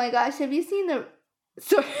 Oh my gosh, have you seen the...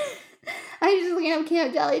 Sorry. I was just looking up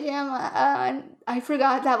Camp Jelly Jam. I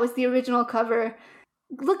forgot that was the original cover.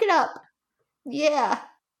 Look it up. Yeah.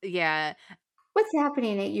 Yeah. What's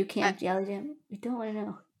happening at you, Camp Jelly Jam? We don't want to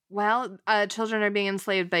know. Well, children are being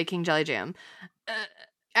enslaved by King Jelly Jam.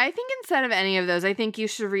 I think instead of any of those, I think you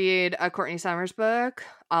should read a Courtney Summers book.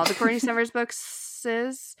 All the Courtney Summers books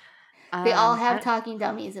they all have talking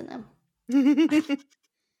dummies in them.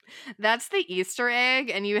 That's the Easter egg,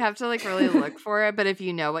 and you have to like really look for it. But if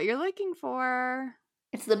you know what you're looking for,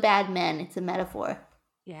 it's the bad men. It's a metaphor.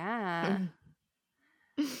 Yeah.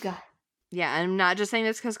 God. Yeah, I'm not just saying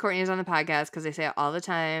this because Courtney's on the podcast, because I say it all the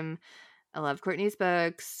time. I love Courtney's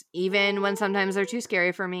books, even when sometimes they're too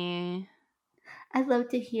scary for me. I'd love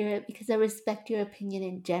to hear it because I respect your opinion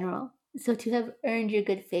in general. So to have earned your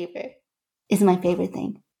good favor is my favorite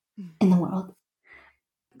thing in the world.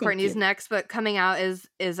 Courtney's next book coming out is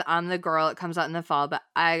I'm the Girl. It comes out in the fall, but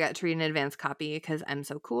I got to read an advanced copy because I'm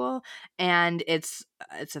so cool. And it's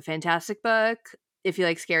a fantastic book. If you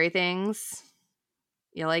like scary things,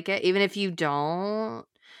 you'll like it. Even if you don't,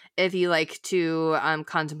 if you like to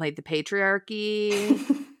contemplate the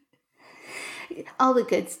patriarchy. All the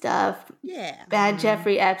good stuff. Yeah. Bad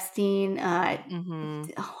Jeffrey Epstein.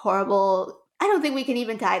 Horrible. I don't think we can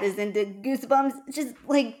even tie this into Goosebumps. Just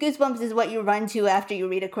like Goosebumps is what you run to after you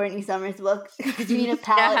read a Courtney Summers book. You need a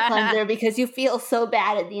palate cleanser because you feel so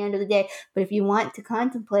bad at the end of the day. But if you want to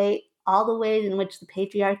contemplate all the ways in which the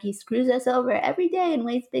patriarchy screws us over every day in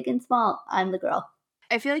ways big and small, I'm the Girl.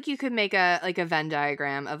 I feel like you could make a Venn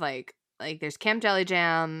diagram of like there's Camp Jelly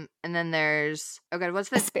Jam, and then there's what's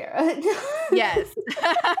this? Aspera. Yes.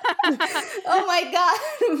 Oh my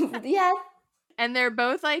God. Yes. And they're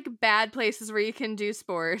both like bad places where you can do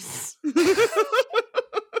sports.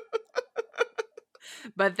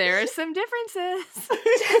 But there are some differences.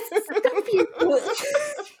 Just the people.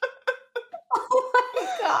 Oh my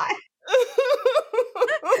God.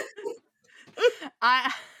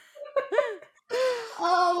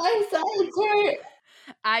 Oh, my sides hurt.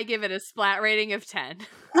 I give it a splat rating of 10.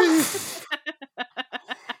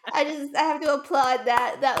 I have to applaud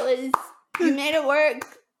that. That was, you made it work.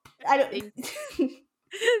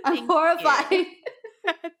 I'm horrified.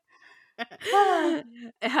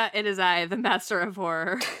 It is I, the master of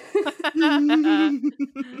horror.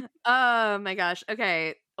 Oh my gosh.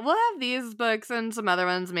 Okay. We'll have these books and some other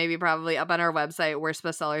ones maybe probably up on our website,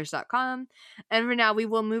 worstbestsellers.com. And for now, we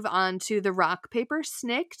will move on to the Rock, Paper,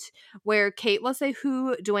 Snicked, where Kate will say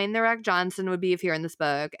who Dwayne "The Rock" Johnson would be if he were in this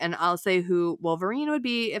book, and I'll say who Wolverine would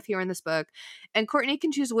be if he were in this book. And Courtney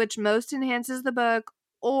can choose which most enhances the book,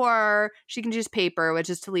 or she can choose paper, which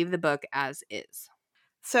is to leave the book as is.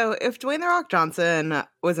 So if Dwayne "The Rock" Johnson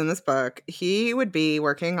was in this book, he would be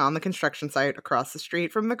working on the construction site across the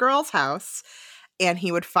street from the girl's house, and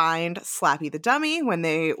he would find Slappy the dummy when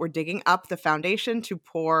they were digging up the foundation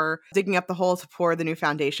digging up the hole to pour the new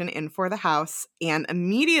foundation in for the house, and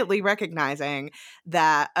immediately recognizing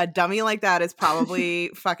that a dummy like that is probably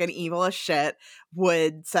fucking evil as shit,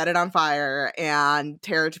 would set it on fire and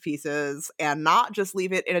tear it to pieces and not just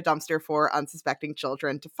leave it in a dumpster for unsuspecting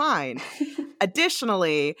children to find.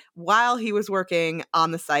 Additionally, while he was working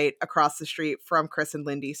on the site across the street from Chris and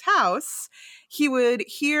Lindy's house, he would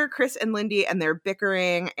hear Chris and Lindy and they're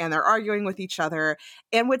bickering and they're arguing with each other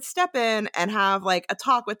and would step in and have like a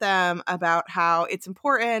talk with them about how it's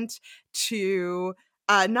important to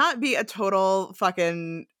not be a total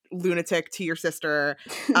fucking lunatic to your sister,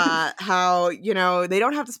 how, you know, they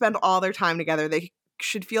don't have to spend all their time together. They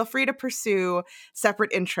should feel free to pursue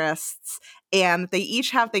separate interests, and they each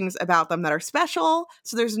have things about them that are special,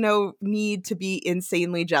 so there's no need to be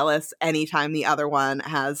insanely jealous anytime the other one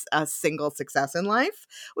has a single success in life,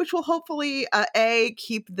 which will hopefully A,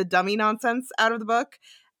 keep the dummy nonsense out of the book,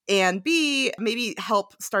 and B, maybe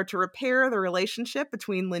help start to repair the relationship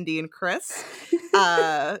between Lindy and Chris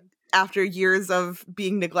after years of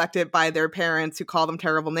being neglected by their parents who call them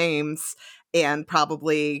terrible names and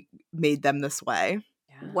probably made them this way.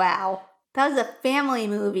 Wow. That was a family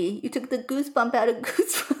movie. You took the goosebump out of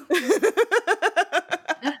Goosebumps.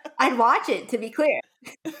 I'd watch it, to be clear.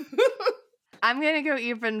 I'm going to go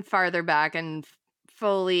even farther back and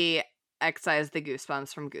fully excise the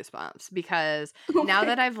Goosebumps from Goosebumps, because now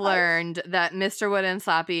that I've learned that Mr. Wood and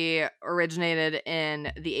Slappy originated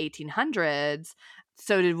in the 1800s,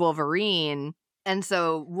 so did Wolverine. And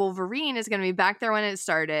so Wolverine is going to be back there when it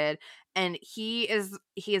started. And he is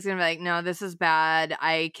going to be like, no, this is bad.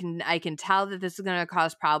 I can tell that this is going to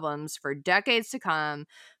cause problems for decades to come.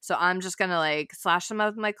 So I'm just going to like slash them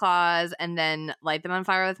up with my claws and then light them on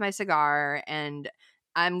fire with my cigar. And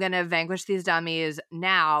I'm going to vanquish these dummies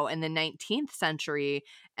now in the 19th century.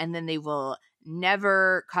 And then they will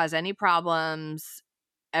never cause any problems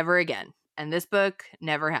ever again. And this book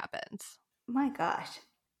never happens. My gosh.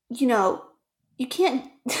 You know, you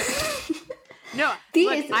can't... No,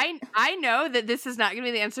 look, I know that this is not going to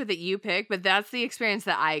be the answer that you pick, but that's the experience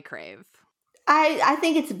that I crave. I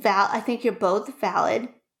think it's I think you're both valid,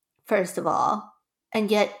 first of all, and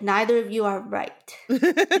yet neither of you are right.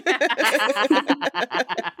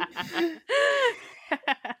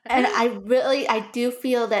 And I do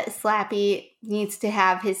feel that Slappy needs to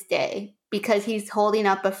have his day because he's holding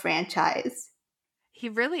up a franchise. He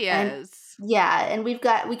really is. And we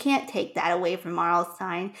can't take that away from R.L.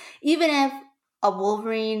 Stine. Even if a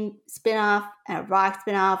Wolverine spinoff and a Rock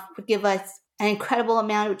spinoff would give us an incredible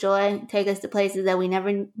amount of joy and take us to places that we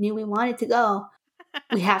never knew we wanted to go,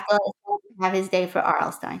 we have to have his day for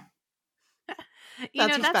R.L. Stine.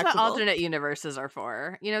 That's what alternate universes are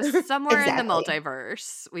for. You know, somewhere in the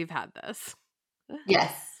multiverse, we've had this.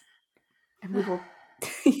 Yes. And we will,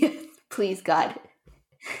 yes, please, God.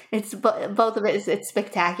 It's both of it. It's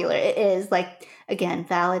spectacular. It is, like, again,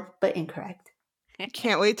 valid but incorrect.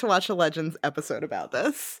 Can't wait to watch a Legends episode about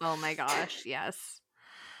this. Oh my gosh, yes.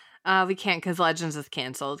 We can't because Legends is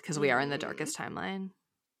canceled because we are in the darkest timeline.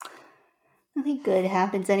 Nothing good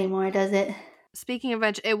happens anymore, does it? Speaking of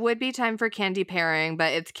which, it would be time for candy pairing,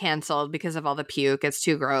 but it's canceled because of all the puke. It's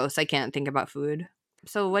too gross. I can't think about food.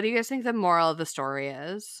 So what do you guys think the moral of the story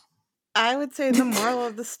is? I would say the moral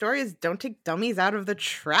of the story is don't take dummies out of the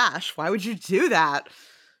trash. Why would you do that?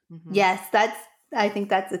 Mm-hmm. Yes, I think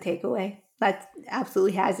that's the takeaway. That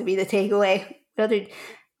absolutely has to be the takeaway. I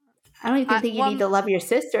don't even think you need to love your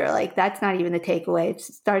sister. Like, that's not even the takeaway. It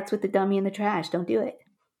starts with the dummy in the trash. Don't do it.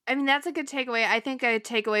 I mean, that's a good takeaway. I think a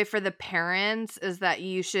takeaway for the parents is that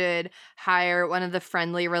you should hire one of the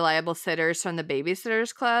friendly, reliable sitters from the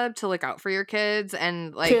Babysitters Club to look out for your kids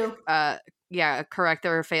and, like, correct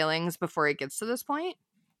their failings before it gets to this point.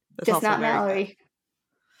 Just not Mallory.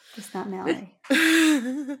 Just not Mallory.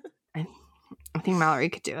 I think Mallory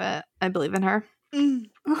could do it. I believe in her.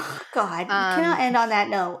 Oh, God. We cannot end on that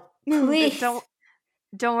note. Please.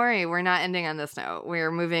 Don't worry. We're not ending on this note.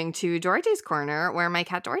 We're moving to Dorothy's Corner, where my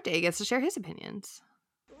cat Dorothy gets to share his opinions.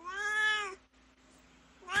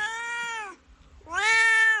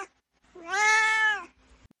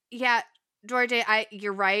 Yeah, Dorothy,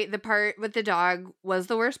 you're right. The part with the dog was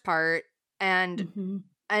the worst part. And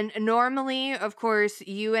And normally, of course,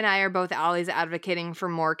 you and I are both always advocating for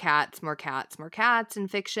more cats in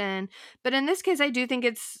fiction. But in this case, I do think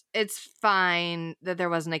it's fine that there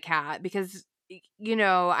wasn't a cat because, you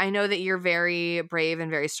know, I know that you're very brave and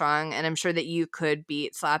very strong, and I'm sure that you could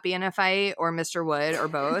beat Slappy in a fight or Mr. Wood or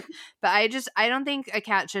both. But I don't think a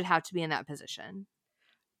cat should have to be in that position.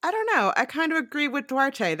 I don't know. I kind of agree with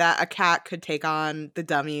Duarte that a cat could take on the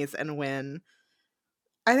dummies and win.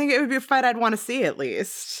 I think it would be a fight I'd want to see at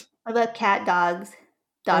least. What about cat dogs?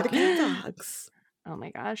 Cat dogs. Oh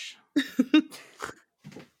my gosh.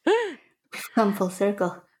 Come full circle.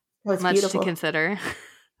 That was much beautiful. to consider.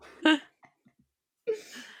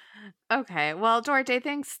 Okay. Well, Duarte,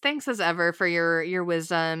 thanks as ever for your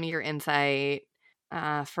wisdom, your insight,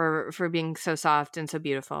 for being so soft and so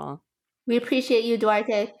beautiful. We appreciate you,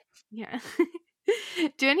 Duarte. Yeah.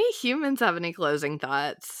 Do any humans have any closing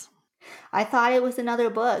thoughts? I thought it was another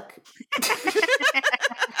book.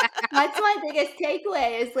 That's my biggest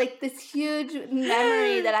takeaway is like this huge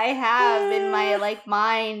memory that I have in my like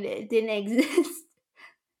mind didn't exist.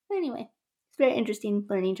 Anyway, it's a very interesting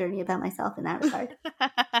learning journey about myself in that regard.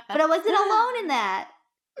 But I wasn't alone in that.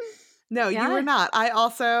 No, Yeah. you were not. I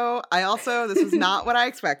also, this was not what I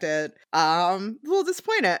expected. A little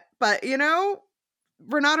disappointed, but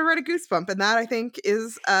Renata read a goosebump, and that I think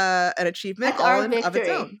is an achievement That's all our of its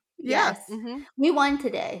victory. own. Yes. Mhm. We won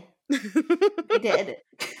today. We did.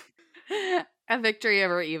 A victory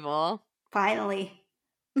over evil. Finally.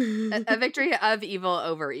 A victory of evil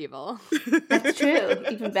over evil. That's true.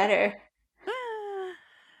 Even better.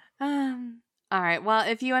 All right. Well,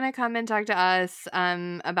 if you want to come and talk to us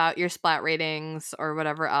about your splat ratings or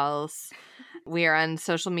whatever else, we are on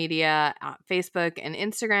social media at Facebook and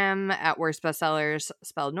Instagram at Worst Bestsellers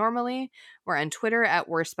spelled normally. We're on Twitter at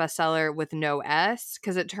Worst Bestseller with no S,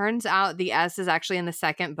 because it turns out the S is actually in the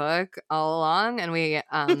second book all along, and we're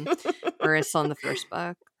still in the first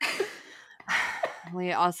book.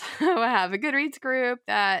 We also have a Goodreads group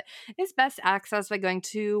that is best accessed by going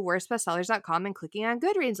to worstbestsellers.com and clicking on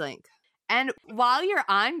Goodreads link. And while you're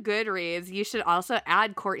on Goodreads, you should also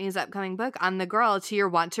add Courtney's upcoming book, On the Girl, to your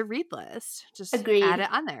want to read list. Just Agreed. add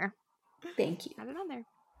it on there. Thank you. Add it on there.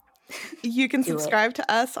 You can subscribe to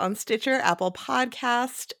us on Stitcher, Apple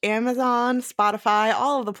Podcast, Amazon, Spotify,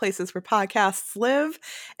 all of the places where podcasts live.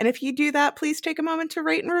 And if you do that, please take a moment to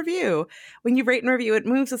rate and review. When you rate and review, it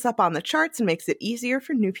moves us up on the charts and makes it easier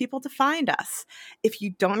for new people to find us. If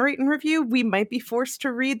you don't rate and review, we might be forced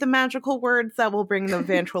to read the magical words that will bring the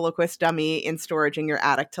ventriloquist dummy in storage in your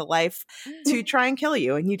attic to life to try and kill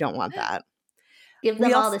you, and you don't want that. Give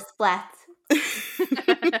them all the splats.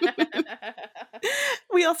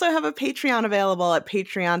 We also have a Patreon available at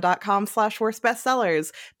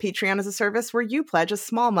patreon.com/worstbestsellers. Patreon is a service where you pledge a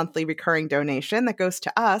small monthly recurring donation that goes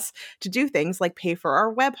to us to do things like pay for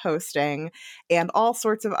our web hosting and all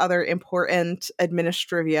sorts of other important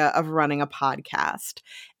administrivia of running a podcast.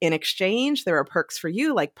 In exchange, there are perks for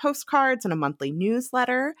you like postcards and a monthly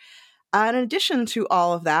newsletter. In addition to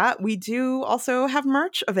all of that, we do also have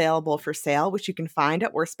merch available for sale, which you can find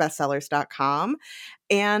at worstbestsellers.com.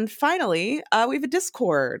 And finally, we have a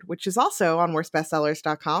Discord, which is also on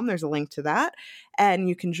worstbestsellers.com. There's a link to that. And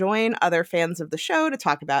you can join other fans of the show to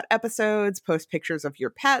talk about episodes, post pictures of your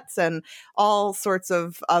pets, and all sorts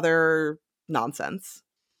of other nonsense.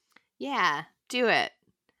 Yeah, do it.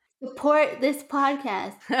 Support this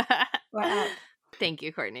podcast. We're out. Thank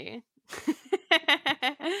you, Courtney.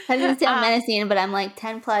 That doesn't sound menacing, but I'm like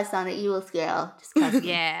 10 plus on the evil scale. Just trust me.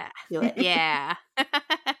 Yeah. Do it. Yeah.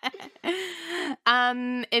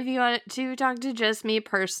 If you want to talk to just me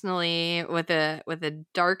personally with a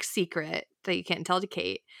dark secret that you can't tell to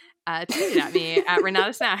Kate, tweet it at me at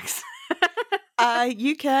Renata Snacks.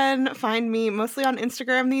 You can find me mostly on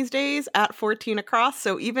Instagram these days at 14across.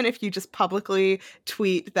 So even if you just publicly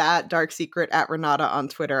tweet that dark secret at Renata on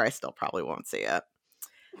Twitter, I still probably won't see it.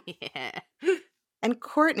 Yeah. And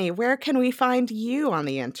Courtney, where can we find you on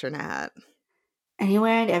the internet?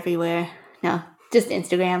 Anywhere and everywhere. No, just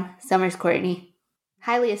Instagram. Summers Courtney.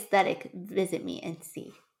 Highly aesthetic. Visit me and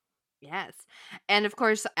see. Yes. And of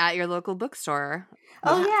course, at your local bookstore.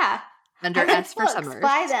 Oh, yeah. Under S for Summers.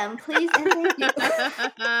 Buy them, please, and thank you.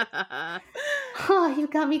 Oh, you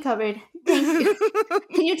got me covered. Thank you.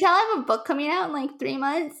 Can you tell I have a book coming out in like 3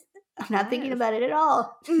 months? I'm not thinking about it at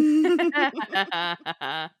all.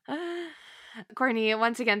 Courtney,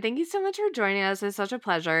 once again, thank you so much for joining us. It's such a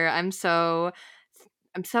pleasure. I'm so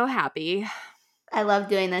happy. I love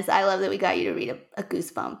doing this. I love that we got you to read a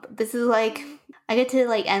goosebump. This is like, I get to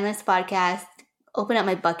like end this podcast, open up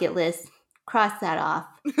my bucket list, cross that off,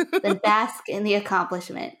 then bask in the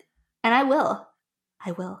accomplishment. And I will.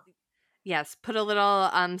 Yes, put a little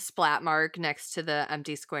splat mark next to the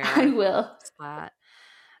empty square. I will. Splat.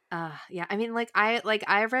 Yeah, I mean, I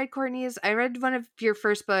read one of your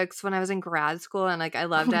first books when I was in grad school, and like I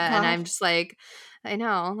loved it, and I'm just like, I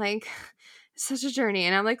know, like it's such a journey,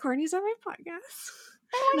 and I'm like, Courtney's on my podcast.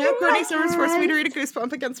 No, Courtney Summers forced me to read a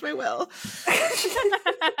goosebump against my will.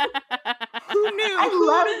 Who knew? I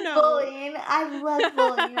love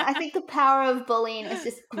bullying. I think the power of bullying is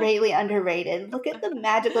just greatly underrated. Look at the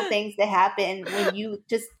magical things that happen when you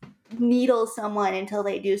just needle someone until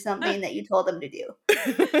they do something that you told them to do.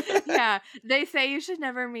 Yeah, they say you should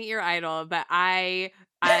never meet your idol, but I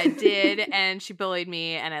I did, and she bullied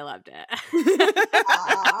me, and I loved it.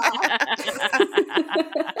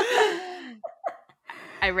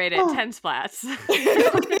 I rate it 10 splats.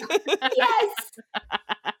 Yes.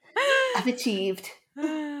 I've achieved.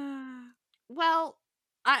 Well,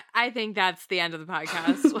 I think that's the end of the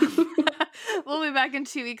podcast. We'll be back in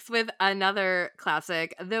 2 weeks with another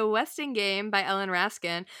classic, The Westing Game by Ellen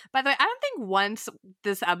Raskin. By the way, I don't think once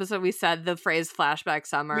this episode we said the phrase flashback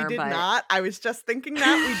summer. We did not. I was just thinking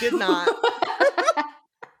that. We did not.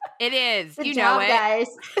 It is. Good you job, know it. guys.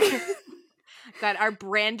 God, our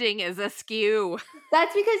branding is askew.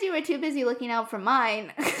 That's because you were too busy looking out for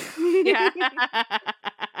mine. Yeah.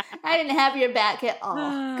 I didn't have your back at all.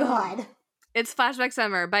 God. It's Flashback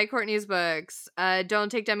Summer by Courtney's Books. Don't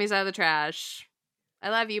take dummies out of the trash. I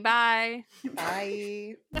love you. Bye.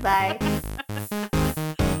 Bye. Bye.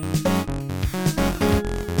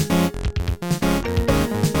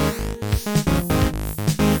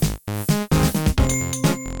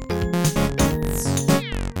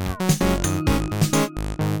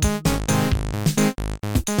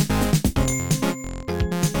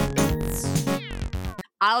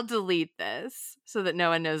 I'll delete this so that no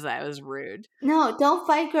one knows that I was rude. No, don't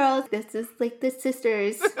fight, girls. This is like the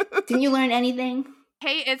sisters. Didn't you learn anything?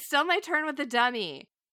 Hey, it's still my turn with the dummy.